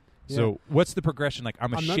hobby. Yeah. So what's the progression? Like,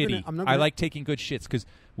 I'm shitty. I like taking good shits because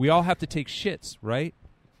we all have to take shits, right?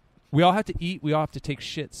 We all have to eat. We all have to take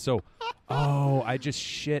shits. So, I just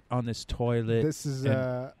shit on this toilet. This is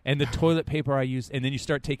and the toilet paper I use. And then you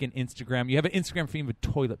start taking Instagram. You have an Instagram feed with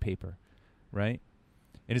toilet paper, right?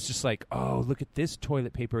 And it's just like, look at this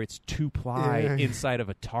toilet paper. It's 2-ply inside of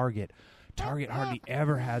a Target. Target hardly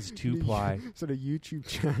ever has 2-ply. Sort of YouTube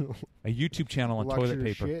channel. A YouTube channel on toilet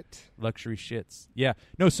paper. Shit. Luxury shits. Yeah.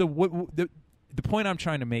 No, so what the point I'm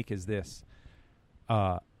trying to make is this.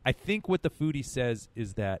 I think what the foodie says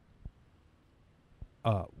is that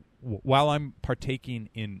while I'm partaking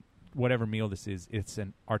in whatever meal this is, it's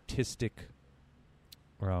an artistic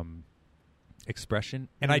expression.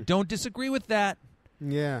 And I don't disagree with that.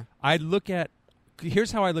 Yeah.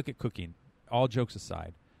 Here's how I look at cooking, all jokes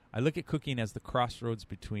aside. I look at cooking as the crossroads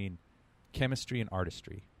between chemistry and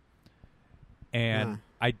artistry. And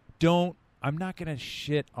I'm not going to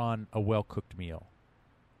shit on a well-cooked meal,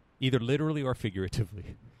 either literally or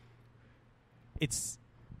figuratively. It's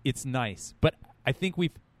nice. But I think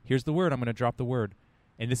here's the word, I'm going to drop the word,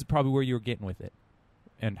 and this is probably where you were getting with it,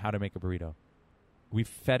 and how to make a burrito. We've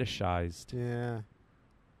fetishized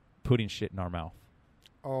putting shit in our mouth.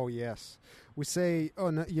 Oh, yes. We say,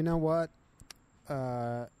 no, you know what?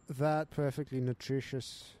 That perfectly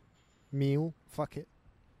nutritious meal, fuck it.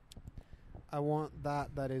 I want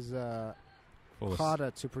that is Full of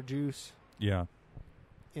harder to produce yeah.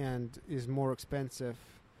 and is more expensive.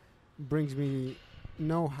 Brings me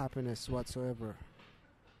no happiness whatsoever.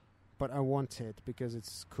 But I want it because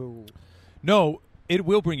it's cool. No, it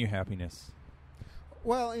will bring you happiness.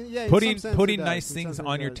 Well, yeah, Putting in some sense putting it nice does. things In some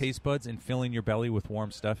on sense your it does. taste buds and filling your belly with warm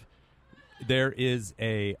stuff. There is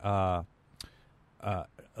a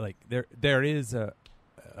there is a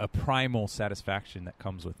primal satisfaction that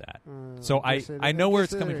comes with that. So I know where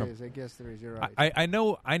it's coming from. I guess there is. You're right. I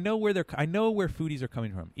know where I know where foodies are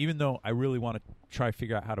coming from. Even though I really want to try to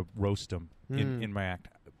figure out how to roast them in my act,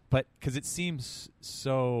 but because it seems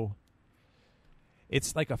so.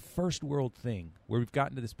 It's like a first world thing where we've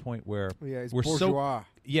gotten to this point where it's we're bourgeois.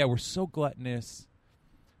 we're so gluttonous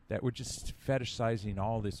that we're just fetishizing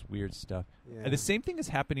all this weird stuff. Yeah. The same thing is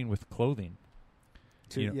happening with clothing.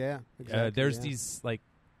 Exactly. There's these like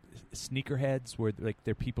sneakerheads where like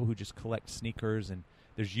they're people who just collect sneakers, and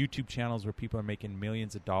there's YouTube channels where people are making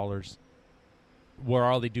millions of dollars where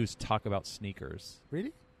all they do is talk about sneakers.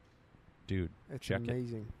 Really? Dude, It's check it.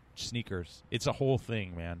 amazing. Sneakers. It's a whole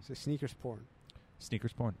thing, man. It's a sneakers porn.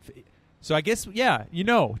 Sneakers porn. So I guess, yeah,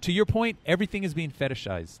 to your point, everything is being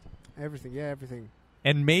fetishized. Everything.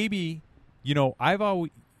 And maybe, I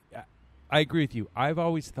agree with you. I've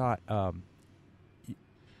always thought,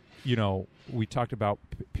 we talked about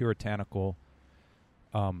puritanical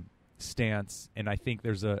stance, and I think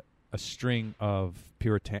there's a string of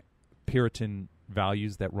Puritan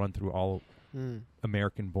values that run through all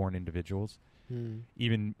American-born individuals.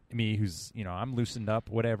 Even me, who's, I'm loosened up,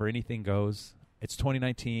 whatever, anything goes. It's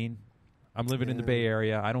 2019. I'm living in the Bay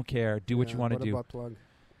Area. I don't care. Do what you want to do. Butt plug.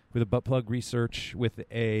 With a butt plug research, with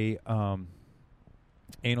a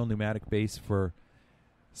anal pneumatic base for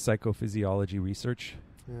psychophysiology research.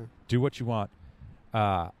 Yeah. Do what you want.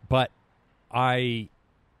 But I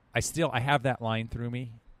have that line through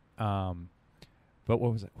me. But where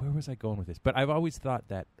was I going with this? But I've always thought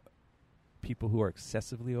that people who are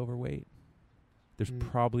excessively overweight, there's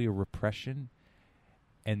probably a repression,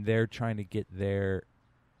 and they're trying to get their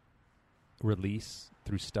release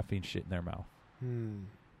through stuffing shit in their mouth.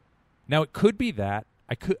 Now, it could be that.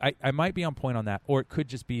 I might be on point on that, or it could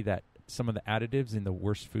just be that some of the additives in the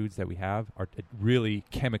worst foods that we have are really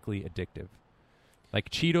chemically addictive.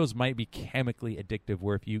 Like Cheetos might be chemically addictive,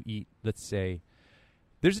 where if you eat, let's say,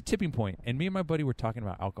 there's a tipping point, and me and my buddy were talking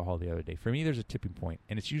about alcohol the other day. For me, there's a tipping point,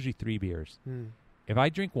 and it's usually 3 beers. If I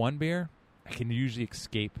drink 1 beer, I can usually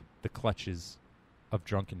escape the clutches of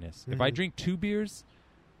drunkenness. If I drink 2 beers,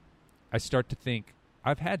 I start to think,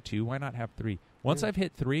 I've had 2, why not have 3? Once I've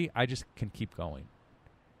hit 3, I just can keep going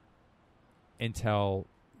until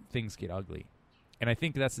things get ugly. And I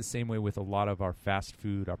think that's the same way with a lot of our fast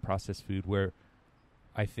food, our processed food, where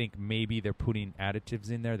I think maybe they're putting additives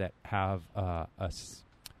in there that have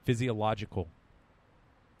physiological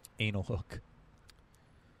anal hook.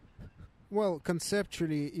 Well,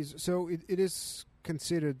 conceptually, it is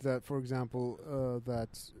considered that, for example, that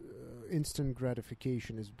instant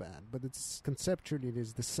gratification is bad, but it's conceptually it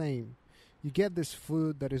is the same. You get this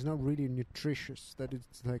food that is not really nutritious, that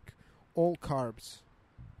it's like all carbs,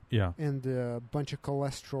 and a bunch of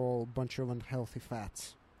cholesterol, bunch of unhealthy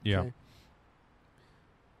fats. Okay?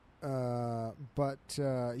 But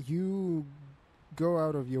you go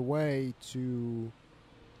out of your way to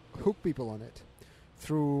hook people on it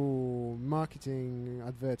through marketing,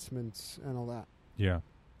 advertisements, and all that. Yeah.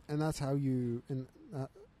 And that's how you end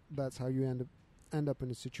up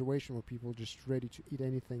in a situation where people are just ready to eat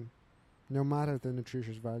anything, no matter the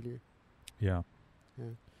nutritious value. Yeah.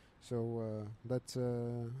 So that's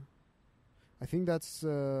I think that's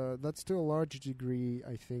to a large degree,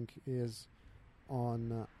 I think, is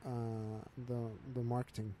on the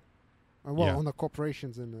marketing. On the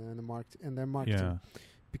corporations and their marketing,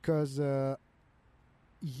 because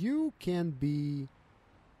you can be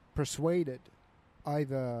persuaded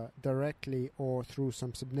either directly or through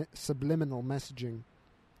some subliminal messaging.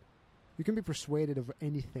 You can be persuaded of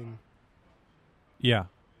anything. Yeah.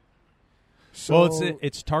 So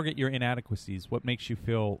it's target your inadequacies. What makes you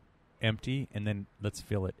feel empty, and then let's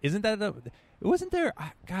fill it. Isn't that wasn't there?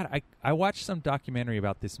 God, I watched some documentary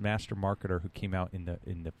about this master marketer who came out in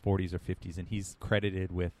the 40s or 50s, and he's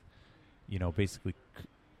credited with, basically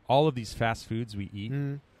all of these fast foods we eat.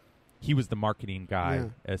 He was the marketing guy,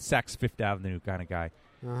 a Saks Fifth Avenue kind of guy,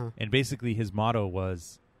 and basically his motto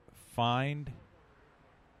was find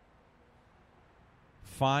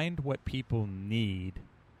what people need.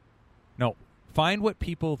 No, find what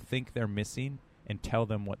people think they're missing and tell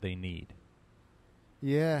them what they need.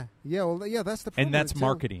 That's the problem. And that's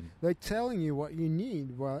marketing. They're telling you what you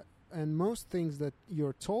need, and most things that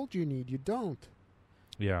you're told you need, you don't.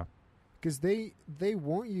 Yeah. Because they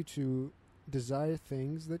want you to desire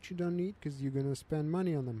things that you don't need because you're going to spend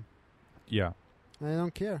money on them. Yeah. I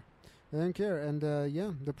don't care. And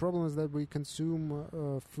the problem is that we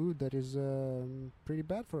consume food that is pretty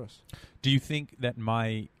bad for us. Do you think that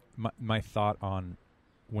my thought on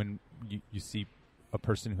when you see a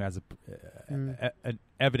person who has an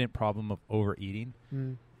evident problem of overeating,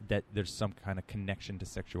 that there's some kind of connection to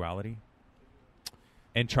sexuality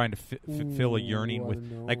and trying to fill a yearning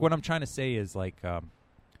with, like, what I'm trying to say is, like,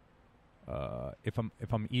 if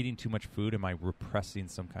I'm eating too much food, am I repressing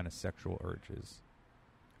some kind of sexual urges?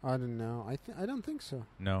 I don't know. I don't think so.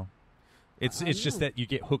 No, it's just that you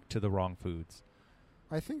get hooked to the wrong foods.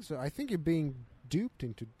 I think so. I think you're being duped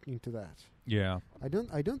into that. Yeah. I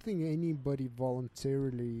don't think anybody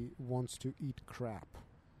voluntarily wants to eat crap.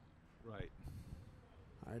 Right.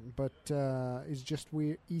 But it's just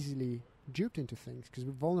we're easily duped into things because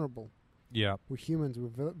we're vulnerable. Yeah. We're humans.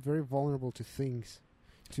 We're very vulnerable to things,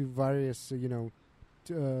 to various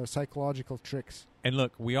psychological tricks. And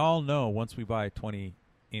look, we all know once we buy 20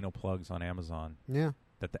 anal plugs on Amazon,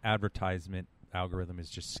 that the advertisement algorithm is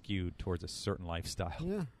just skewed towards a certain lifestyle.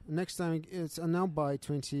 Yeah. Next time I'll now buy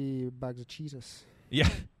 20 bags of Cheetos. Yeah,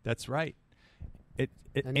 that's right.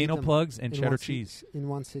 Anal plugs and cheddar cheese in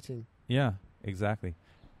one sitting. Yeah, exactly.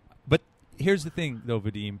 But here's the thing, though,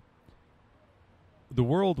 Vadim. The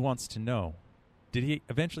world wants to know: did he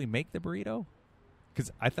eventually make the burrito?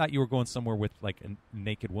 Because I thought you were going somewhere with like a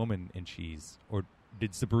naked woman and cheese, or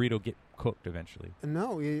did the burrito get cooked eventually?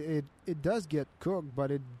 No, it does get cooked,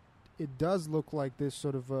 but it does look like this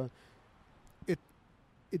sort of it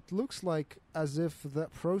looks like as if the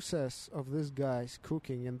process of this guy's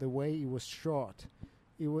cooking and the way it was shot,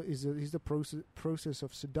 is the process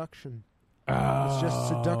of seduction. Oh, it's just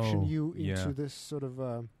seduction you into this sort of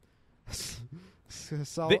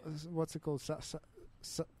what's it called?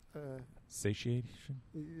 Satiation?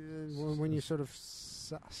 When you sort of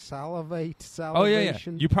salivate. Oh, yeah.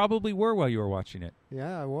 You probably were while you were watching it.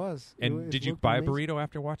 Yeah, I was. And did you buy a burrito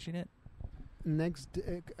after watching it? Next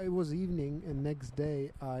day, it was evening, and next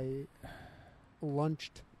day I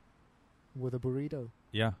lunched with a burrito.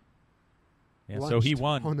 Yeah. Lunched so he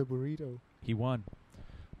won. On a burrito. He won.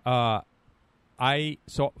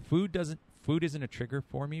 Food isn't a trigger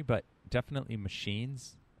for me, but definitely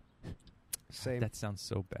machines. Same. That sounds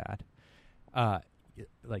so bad.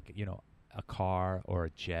 Like, a car or a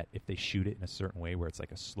jet, if they shoot it in a certain way where it's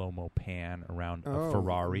like a slow-mo pan around a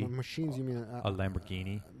Ferrari. Machines, you mean a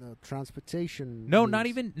Lamborghini? Transportation. No, not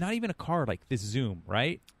even a car, like this Zoom,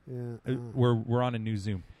 right? Yeah. We're on a new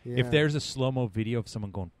Zoom. Yeah. If there's a slow-mo video of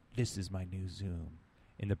someone going, "This is my new Zoom,"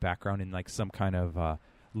 in the background, in like some kind of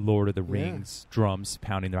Lord of the Rings drums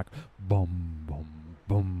pounding the back, boom, boom,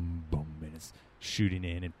 boom, boom, and it's shooting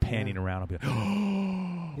in and panning around. I'll be like,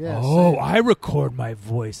 I record my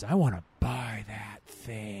voice. I want to buy that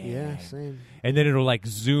thing. Yeah, same. And then it'll like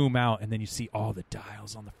zoom out, and then you see all the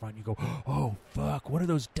dials on the front. You go, oh, fuck, what are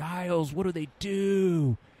those dials? What do they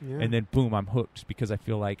do? Yeah. And then, boom, I'm hooked because I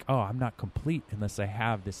feel like, I'm not complete unless I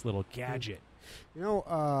have this little gadget.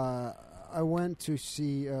 I went to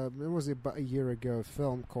see, it was about a year ago, a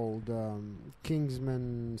film called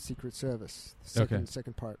Kingsman Secret Service, the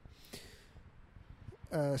second part.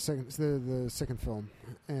 The second film,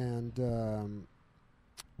 and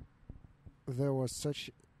there was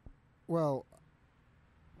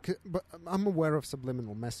but I'm aware of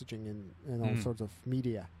subliminal messaging in all sorts of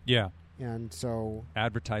media. Yeah, and so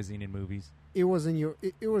advertising in movies. It was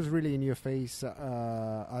it was really in your face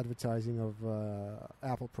advertising of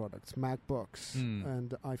Apple products, MacBooks,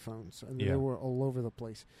 and iPhones, and they were all over the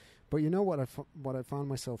place. But you know what I found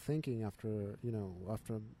myself thinking after I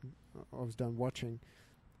was done watching.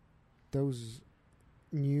 Those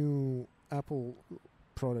new Apple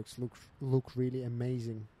products look really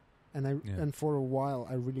amazing, and for a while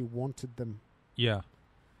I really wanted them. Yeah,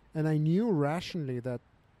 and I knew rationally that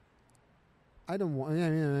I don't want.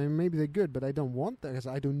 Maybe they're good, but I don't want them because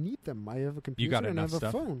I don't need them. I have a computer and I have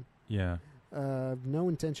a phone. Yeah, no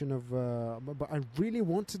intention of. But I really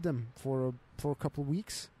wanted them for a couple of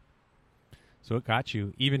weeks. So it got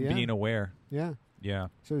you, even being aware. Yeah. Yeah.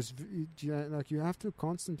 So it's like you have to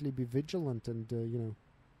constantly be vigilant and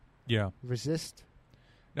resist.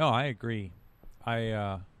 No, I agree.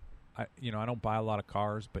 I don't buy a lot of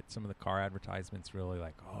cars, but some of the car advertisements really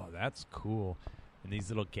like, oh, that's cool. And these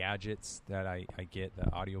little gadgets that I get,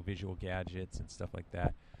 the audio-visual gadgets and stuff like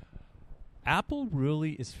that. Apple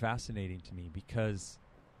really is fascinating to me because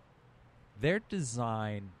their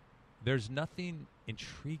design, there's nothing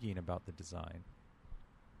intriguing about the design.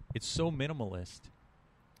 It's so minimalist.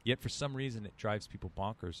 Yet for some reason it drives people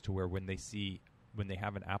bonkers to where when they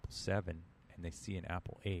have an Apple 7 and they see an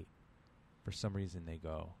Apple 8, for some reason they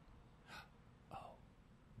go, oh,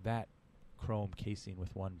 that Chrome casing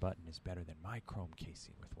with one button is better than my Chrome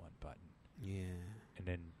casing with one button. Yeah. And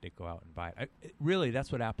then they go out and buy it. Really,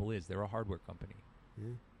 that's what Apple is. They're a hardware company.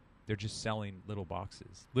 Yeah. They're just selling little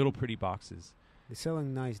boxes, little pretty boxes. They're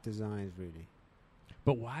selling nice designs, really.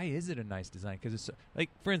 But why is it a nice design? Because it's like,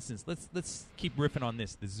 for instance, let's keep riffing on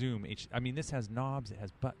this. The Zoom. This has knobs. It has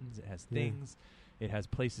buttons. It has things. It has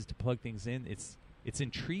places to plug things in. It's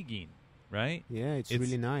intriguing, right? Yeah, it's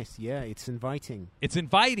really nice. Yeah, it's inviting. It's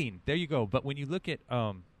inviting. There you go. But when you look at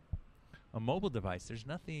a mobile device, there's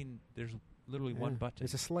nothing. There's literally one button.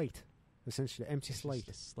 It's a slate, essentially, empty slate.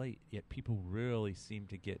 Just a slate. Yet people really seem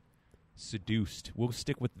to get seduced. We'll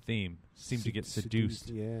stick with the theme. Seem to get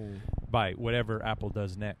seduced by whatever Apple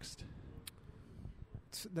does next.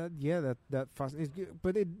 That fast.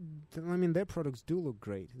 But their products do look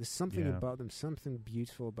great. There's something about them, something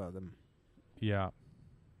beautiful about them. Yeah.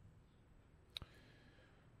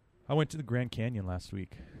 I went to the Grand Canyon last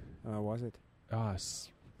week. Was it? It was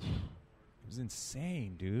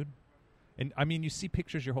insane, dude. And I mean, you see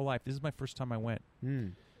pictures your whole life. This is my first time I went.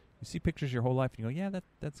 You see pictures your whole life, and you go, "Yeah,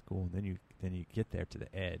 that's cool." And then you get there to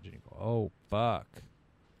the edge, and you go, "Oh, fuck!"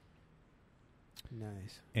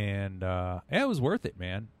 Nice. And it was worth it,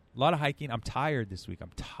 man. A lot of hiking. I'm tired this week.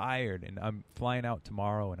 I'm tired, and I'm flying out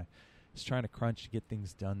tomorrow, and I was trying to crunch to get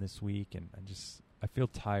things done this week, and I feel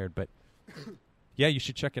tired. But yeah, you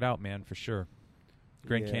should check it out, man, for sure.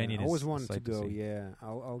 Grand Canyon. I always wanted to go. see. Yeah,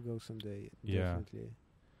 I'll go someday. Yeah. Definitely.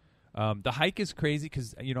 The hike is crazy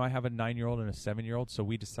because, I have a 9-year-old and a 7-year-old, so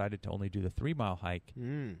we decided to only do the 3-mile hike,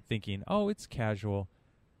 thinking, oh, it's casual.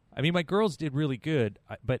 I mean, my girls did really good,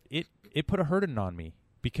 but it put a hurting on me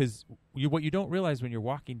because what you don't realize when you're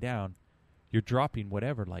walking down, you're dropping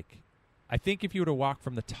whatever. Like, I think if you were to walk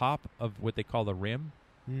from the top of what they call the rim,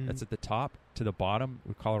 that's at the top, to the bottom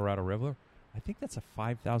with Colorado River, I think that's a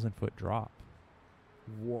 5,000-foot drop.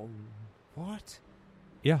 Whoa. What?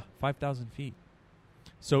 Yeah, 5,000 feet.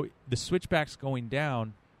 So the switchback's going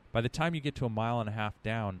down. By the time you get to a mile and a half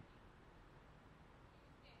down,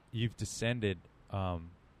 you've descended, I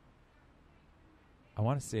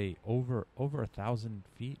want to say over 1,000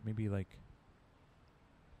 feet, maybe like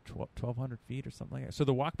 1,200 feet or something like that. So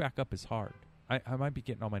the walk back up is hard. I might be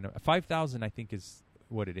getting all my notes. 5,000, I think, is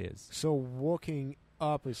what it is. So walking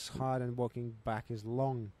up is hard and walking back is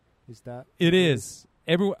long. Is that? It is.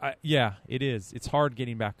 Yeah, it is. It's hard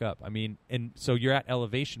getting back up. I mean, and so you're at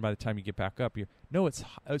elevation by the time you get back up.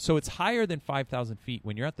 So it's higher than 5,000 feet.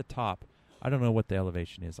 When you're at the top, I don't know what the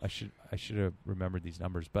elevation is. I should have remembered these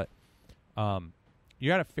numbers, but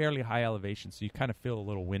you're at a fairly high elevation, so you kind of feel a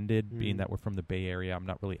little winded, being that we're from the Bay Area. I'm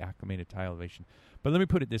not really acclimated to high elevation. But let me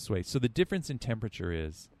put it this way. So the difference in temperature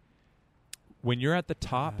is when you're at the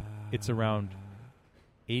top, it's around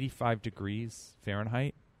 85 degrees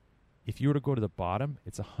Fahrenheit. If you were to go to the bottom,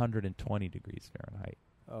 it's 120 degrees Fahrenheit.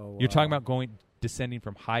 Oh, wow. You're talking about descending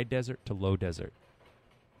from high desert to low desert.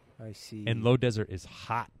 I see. And low desert is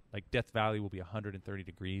hot. Like Death Valley will be 130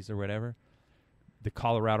 degrees or whatever. The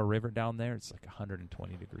Colorado River down there, it's like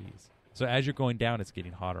 120 degrees. So as you're going down, it's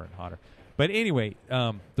getting hotter and hotter. But anyway,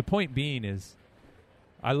 the point being is,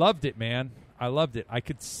 I loved it, man. I loved it. I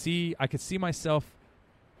could see myself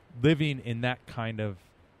living in that kind of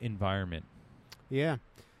environment. Yeah.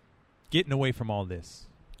 Getting away from all this.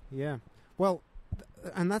 Yeah. Well,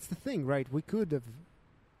 and that's the thing, right? We could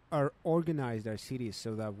have organized our cities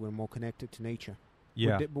so that we're more connected to nature.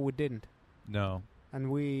 Yeah. But we didn't. No.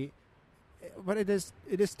 And but it is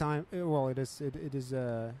time. Well, it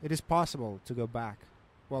is possible to go back.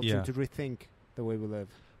 Well, to rethink the way we live.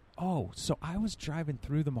 Oh, so I was driving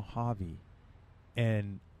through the Mojave,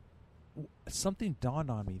 and something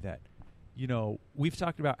dawned on me that, we've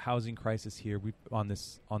talked about housing crisis here. We've on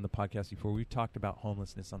the podcast before. We've talked about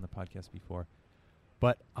homelessness on the podcast before,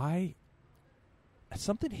 but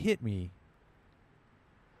something hit me.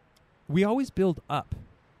 We always build up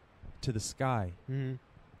to the sky,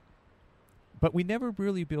 but we never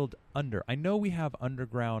really build under. I know we have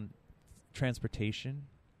underground transportation.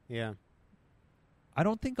 Yeah. I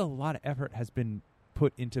don't think a lot of effort has been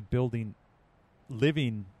put into building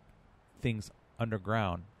living things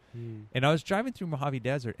underground. And I was driving through Mojave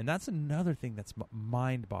Desert, and that's another thing that's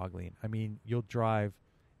mind-boggling. I mean, you'll drive,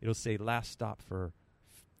 it'll say last stop for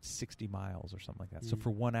 60 miles or something like that. So for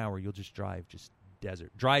 1 hour, you'll just drive just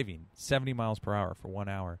desert. Driving 70 miles per hour for 1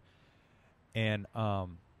 hour. And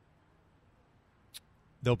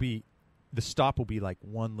the stop will be like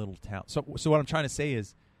one little town. So what I'm trying to say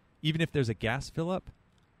is, even if there's a gas fill-up,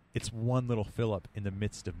 it's one little fill up in the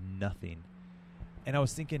midst of nothing. And I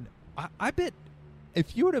was thinking, I bet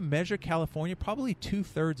if you were to measure California, probably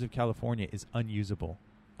 2/3 of California is unusable,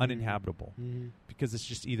 uninhabitable, because it's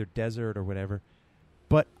just either desert or whatever.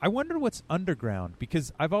 But I wonder what's underground,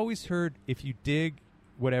 because I've always heard if you dig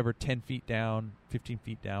whatever 10 feet down, 15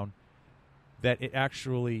 feet down, that it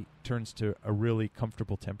actually turns to a really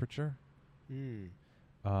comfortable temperature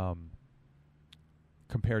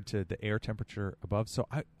compared to the air temperature above. So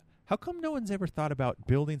how come no one's ever thought about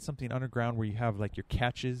building something underground where you have like your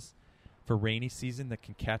catches for rainy season that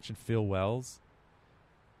can catch and fill wells,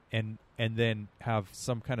 and then have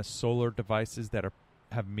some kind of solar devices that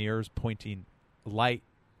have mirrors pointing light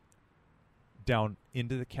down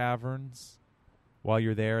into the caverns while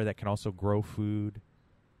you're there that can also grow food?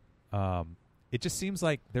 It just seems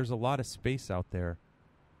like there's a lot of space out there,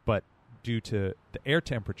 but due to the air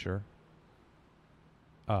temperature,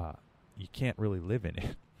 you can't really live in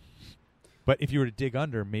it. But if you were to dig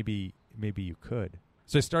under, maybe you could.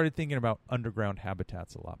 So I started thinking about underground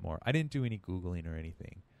habitats a lot more. I didn't do any Googling or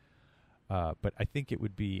anything, but I think it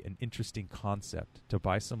would be an interesting concept to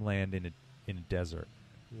buy some land in a desert,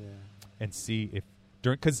 and see if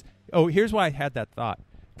because here's why I had that thought.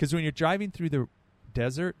 Because when you're driving through the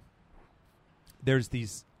desert, there's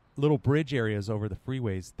these little bridge areas over the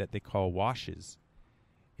freeways that they call washes,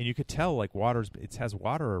 and you could tell like it has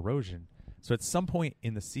water erosion. So at some point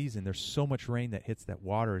in the season, there's so much rain that hits that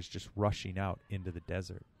water is just rushing out into the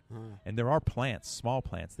desert. And there are plants, small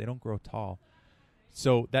plants. They don't grow tall.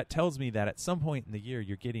 So that tells me that at some point in the year,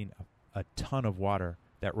 you're getting a ton of water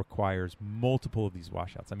that requires multiple of these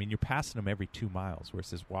washouts. I mean, you're passing them every 2 miles where it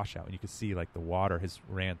says washout, and you can see like the water has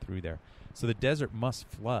ran through there. So the desert must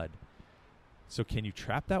flood. So can you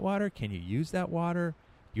trap that water? Can you use that water?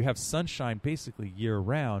 You have sunshine basically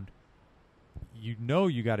year-round.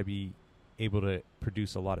 You got to be able to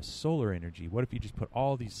produce a lot of solar energy. What if you just put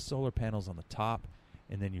all these solar panels on the top,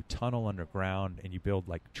 and then you tunnel underground and you build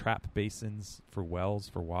like trap basins for wells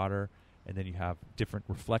for water, and then you have different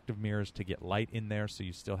reflective mirrors to get light in there so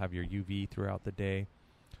you still have your UV throughout the day.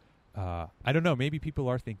 I don't know. Maybe people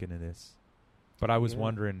are thinking of this, but I was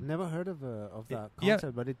wondering. Never heard of that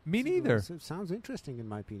concept, but me neither. It sounds interesting in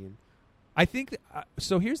my opinion. I think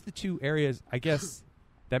so. Here's the two areas, I guess,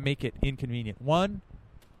 that make it inconvenient. One,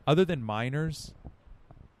 other than miners,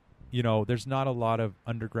 there's not a lot of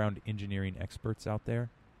underground engineering experts out there,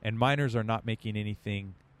 and miners are not making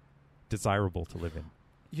anything desirable to live in.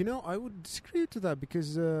 I would disagree to that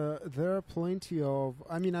because there are plenty of.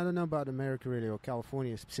 I mean, I don't know about America really or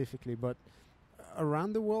California specifically, but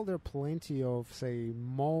around the world there are plenty of, say,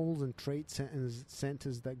 malls and trade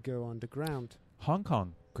centers that go underground. Hong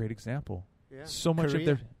Kong, great example. Yeah. So much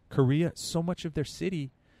of Korea, so much of their city,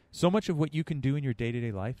 so much of what you can do in your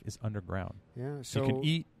day-to-day life is underground. Yeah, so you can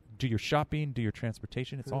eat, do your shopping, do your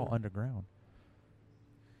transportation. It's all underground.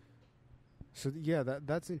 So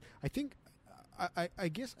that's it. I think. I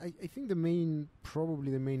guess I think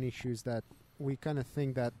probably the main issue is that we kind of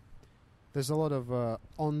think that there's a lot of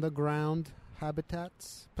underground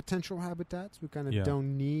habitats, potential habitats. We kind of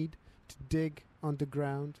don't need to dig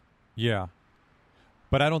underground. Yeah.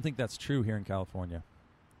 But I don't think that's true here in California.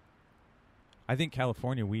 I think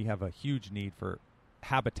California, we have a huge need for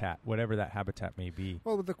habitat, whatever that habitat may be.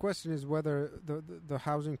 Well, but the question is whether the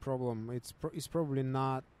housing problem is probably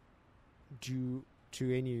not due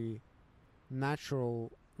to any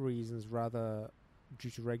natural reasons, rather due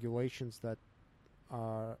to regulations that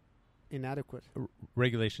are inadequate.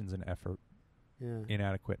 Regulations and effort. Yeah.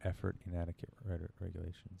 Inadequate effort, inadequate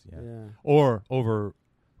regulations. Yeah. Or over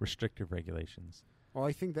restrictive regulations. Well,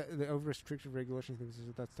 I think that the over restrictive regulations,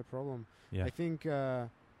 that's the problem. Yeah. I think. Well,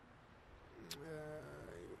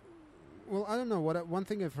 I don't know. One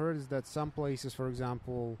thing I've heard is that some places, for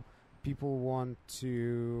example, people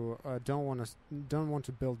don't want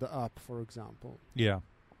to build up, for example. Yeah.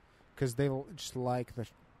 Because they just like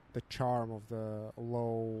the charm of the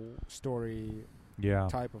low story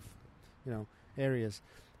type of areas,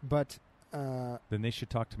 but then they should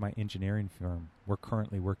talk to my engineering firm. We're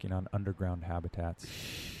currently working on underground habitats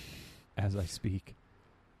as I speak.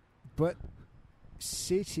 But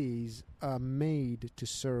cities are made to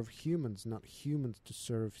serve humans, not humans to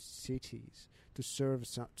serve cities. To serve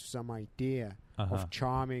some idea of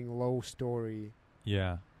charming low story,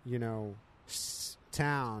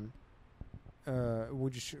 town.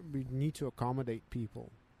 We need to accommodate people,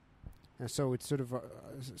 and so it's sort of.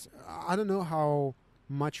 I don't know how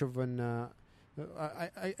much of an.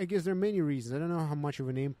 I guess there are many reasons. I don't know how much of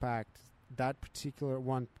an impact that particular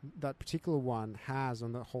one has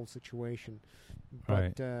on the whole situation,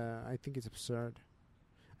 but I think it's absurd.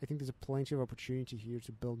 I think there's plenty of opportunity here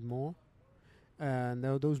to build more. And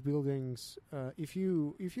those buildings, if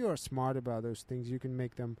you are smart about those things, you can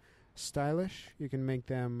make them stylish. You can make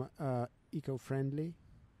them eco-friendly.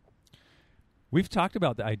 We've talked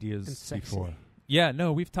about the ideas And sexy. before. Yeah,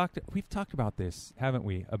 no, we've talked about this, haven't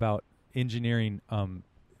we? About engineering,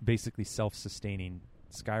 basically self-sustaining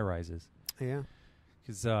sky rises. Yeah.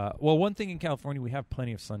 Because one thing in California, we have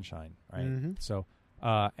plenty of sunshine, right? Mm-hmm. So,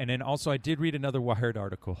 and then also, I did read another Wired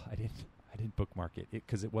article. I didn't bookmark it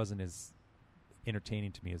because it wasn't as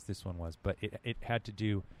entertaining to me as this one was. But it had to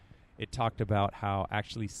do. It talked about how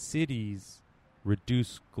actually cities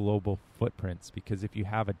reduce global footprints because if you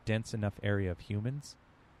have a dense enough area of humans,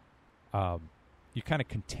 you kind of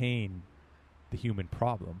contain the human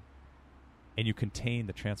problem, and you contain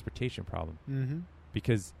the transportation problem. Mm-hmm.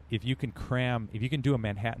 Because if you can do a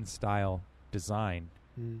Manhattan-style design,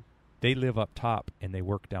 they live up top and they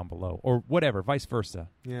work down below, or whatever, vice versa.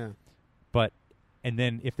 Yeah. And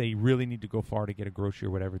then if they really need to go far to get a grocery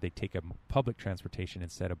or whatever, they take a public transportation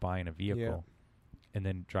instead of buying a vehicle and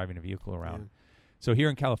then driving a vehicle around. Yeah. So here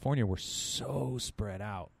in California, we're so spread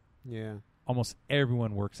out. Yeah. Almost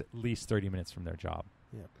everyone works at least 30 minutes from their job.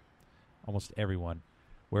 Yep. Almost everyone.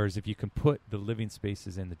 Whereas if you can put the living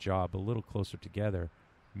spaces and the job a little closer together,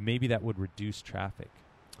 maybe that would reduce traffic.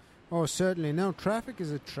 Oh, certainly. No, traffic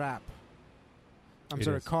is a trap. It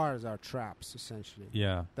is. Cars are traps, essentially.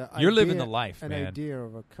 Yeah. The You're living idea- the life, An man. idea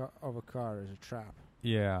of a car is a trap.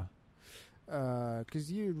 Yeah. Because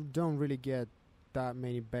you don't really get that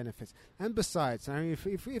many benefits. And besides, I mean,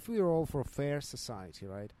 if we are all for a fair society,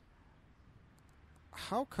 right?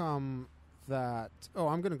 How come that... Oh,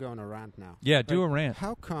 I'm going to go on a rant now. Yeah, do a rant.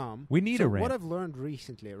 How come... We need a rant. What I've learned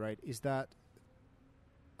recently, right, is that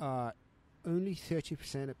only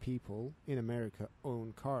 30% of people in America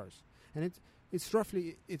own cars. And it's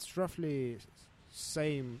roughly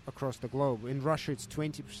same across the globe. In Russia, it's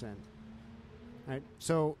 20%. Right?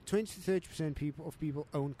 So 20 to 30% of people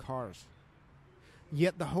own cars.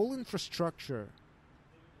 Yet the whole infrastructure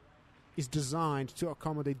is designed to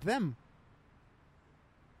accommodate them.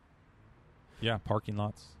 Yeah, parking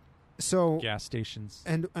lots, So gas stations.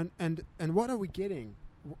 and what are we getting?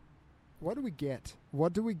 What do we get?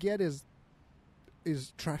 What do we get is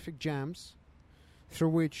traffic jams through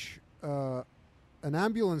which an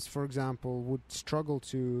ambulance, for example, would struggle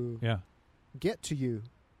to get to you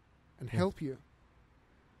and help you,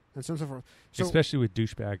 and so on and so forth. So especially with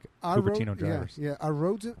douchebag Cupertino drivers. Yeah, are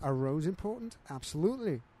roads important?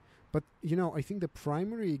 Absolutely, but I think the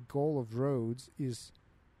primary goal of roads is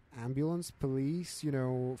ambulance, police,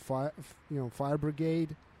 fire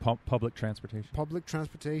brigade, Public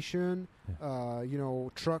transportation. Yeah.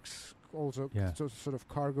 Trucks, also sort of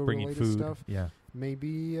cargo Bringing related food. stuff. Yeah.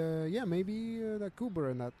 Maybe like Uber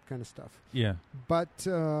and that kind of stuff. Yeah. But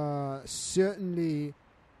certainly,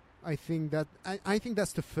 I think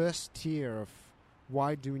that's the first tier of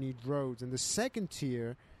why do we need roads, and the second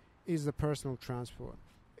tier is the personal transport.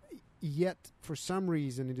 Yet, for some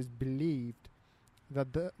reason, it is believed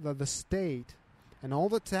that the state and all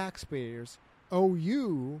the taxpayers owe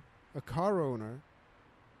you, a car owner,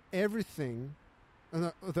 everything,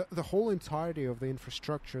 the whole entirety of the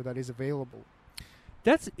infrastructure that is available.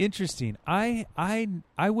 That's interesting. I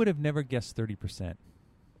would have never guessed 30%.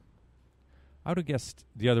 I would have guessed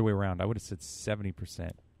the other way around. I would have said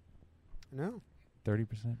 70%. No.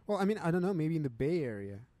 30%? Well, I mean, I don't know. Maybe in the Bay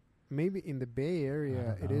Area.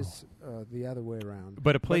 It is the other way around.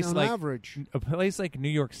 But a place on like average, a place like New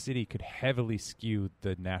York City could heavily skew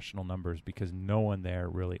the national numbers because no one there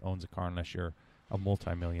really owns a car unless you're a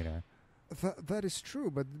multimillionaire. that is true.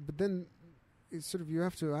 But then it's sort of, you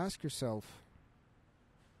have to ask yourself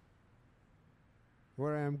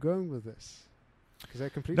where I am going with this, because I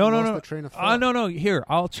completely lost the train of thought. No. Here,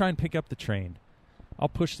 I'll try and pick up the train. I'll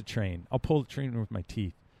push the train. I'll pull the train with my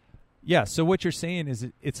teeth. Yeah, so what you're saying is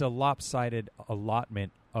it's a lopsided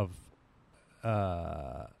allotment of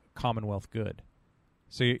Commonwealth good.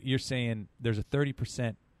 So you're saying there's a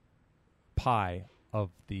 30% pie of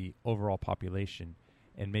the overall population,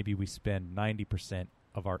 and maybe we spend 90%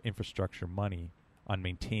 of our infrastructure money on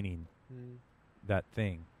maintaining that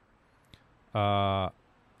thing. I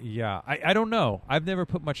don't know. I've never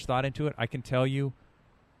put much thought into it. I can tell you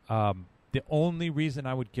the only reason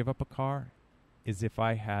I would give up a car is if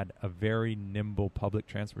I had a very nimble public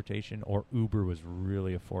transportation or Uber was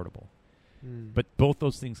really affordable. But both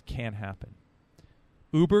those things can happen.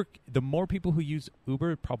 Uber, the more people who use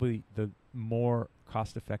Uber, probably the more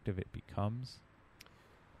cost-effective it becomes.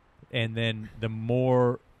 And then the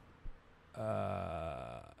more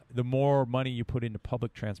the more money you put into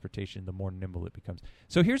public transportation, the more nimble it becomes.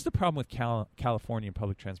 So here's the problem with California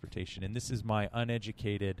public transportation, and this is my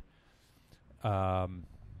uneducated,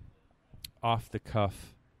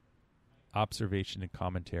 off-the-cuff observation and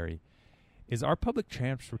commentary, is our public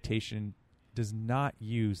transportation does not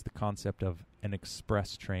use the concept of an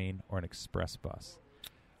express train or an express bus,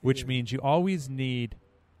 which means you always need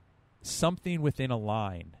something within a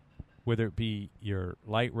line, whether it be your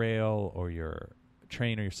light rail or your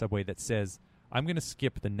train or your subway, that says, I'm going to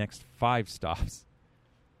skip the next 5 stops.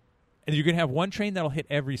 And you're going to have one train that'll hit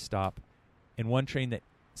every stop and one train that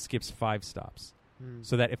skips 5 stops.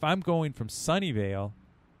 So that if I'm going from Sunnyvale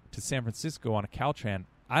to San Francisco on a Caltran,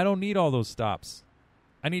 I don't need all those stops.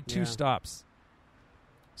 I need 2 stops.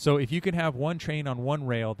 So if you can have one train on one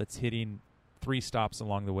rail that's hitting 3 stops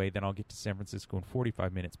along the way, then I'll get to San Francisco in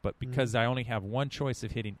 45 minutes. But because I only have one choice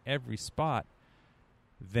of hitting every spot,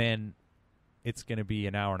 then it's going to be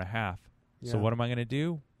an hour and a half. So what am I going to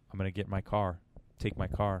do? I'm going to get my car, take my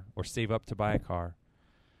car, or save up to buy a car.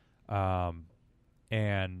 But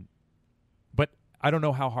I don't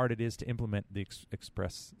know how hard it is to implement the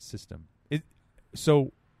express system.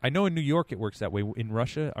 So I know in New York it works that way. In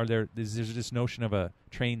Russia, is there this notion of a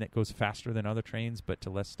train that goes faster than other trains but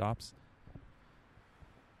to less stops?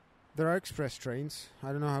 There are express trains.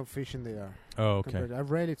 I don't know how efficient they are. Oh, okay. I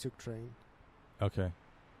rarely took train. Okay.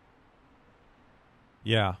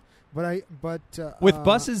 Yeah. But with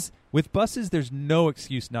buses, there's no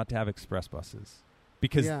excuse not to have express buses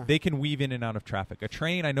because they can weave in and out of traffic. A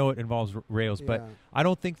train, I know it involves rails, but I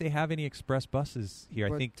don't think they have any express buses here.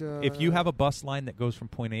 But I think if you have a bus line that goes from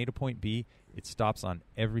point A to point B, it stops on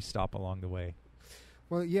every stop along the way.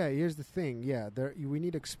 Well, here's the thing. We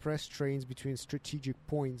need express trains between strategic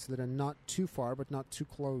points that are not too far but not too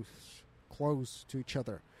close to each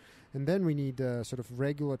other. And then we need sort of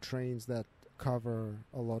regular trains that cover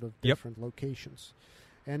a lot of different locations.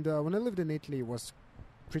 And when I lived in Italy, it was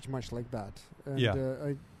pretty much like that.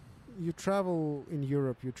 And you travel in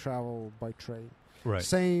Europe, you travel by train. Right.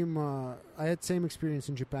 I had same experience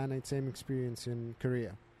in Japan, I had same experience in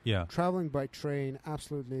Korea. Yeah. Traveling by train,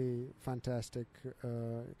 absolutely fantastic.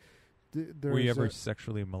 Were you ever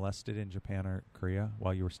sexually molested in Japan or Korea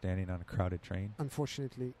while you were standing on a crowded train?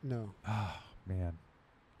 Unfortunately, no. Oh, man.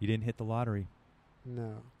 You didn't hit the lottery.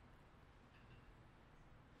 No.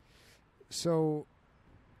 So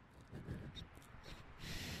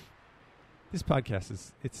this podcast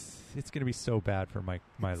it's going to be so bad for my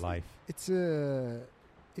life. It's a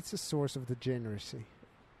source of degeneracy.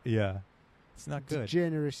 Yeah. It's not good.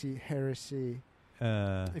 Degeneracy, heresy.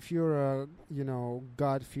 If you're a,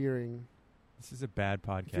 God-fearing... This is a bad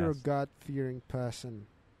podcast. If you're a God-fearing person,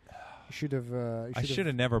 you should have... I should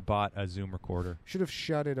have never bought a Zoom recorder. Should have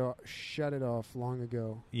shut it off long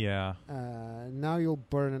ago. Yeah. Now you'll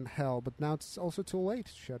burn in hell, but now it's also too late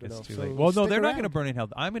to shut it off. It's too late. Well, no, they're not going to burn in hell.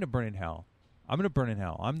 I'm going to burn in hell. I'm going to burn in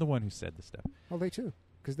hell. I'm the one who said this stuff. Well, they too,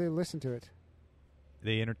 because they listened to it.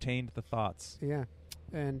 They entertained the thoughts. Yeah.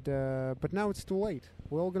 And but now it's too late.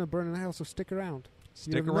 We're all going to burn in hell, so stick around.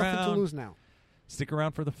 Stick you have around. Nothing to lose now. Stick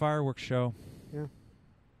around for the fireworks show. Yeah.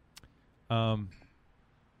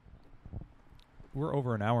 We're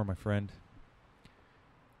over an hour, my friend.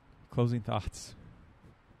 Closing thoughts.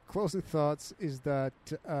 Closing thoughts is that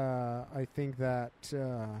I think that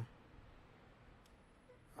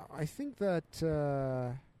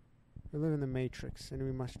we live in the Matrix, and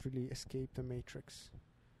we must really escape the Matrix.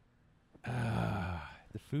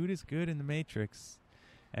 The food is good in the Matrix,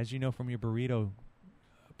 as you know from your burrito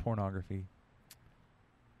pornography.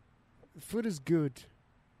 The food is good.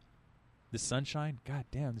 The sunshine? God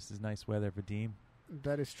damn, this is nice weather, Vadim.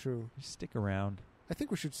 That is true. Just stick around. I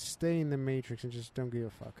think we should stay in the Matrix and just don't give a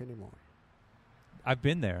fuck anymore. I've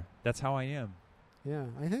been there. That's how I am. Yeah,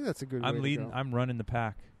 I think that's a good way to go. I'm running the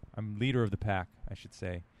pack. I'm leader of the pack, I should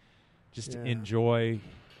say. Just enjoy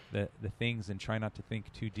the things and try not to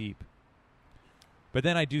think too deep. But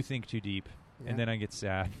then I do think too deep, and then I get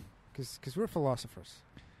sad. Because we're philosophers.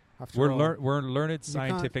 We're learned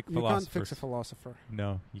scientific philosophers. You can't fix a philosopher.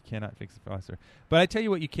 No, you cannot fix a philosopher. But I tell you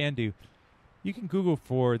what you can do. You can Google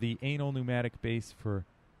for the anal pneumatic base for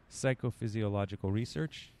psychophysiological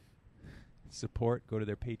research. Support, go to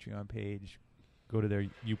their Patreon page, go to their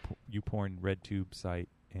YouPorn RedTube site,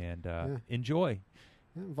 and enjoy.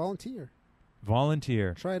 Yeah, volunteer.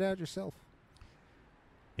 Volunteer. Try it out yourself.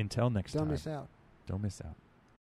 Until next time. Don't miss out. Don't miss out.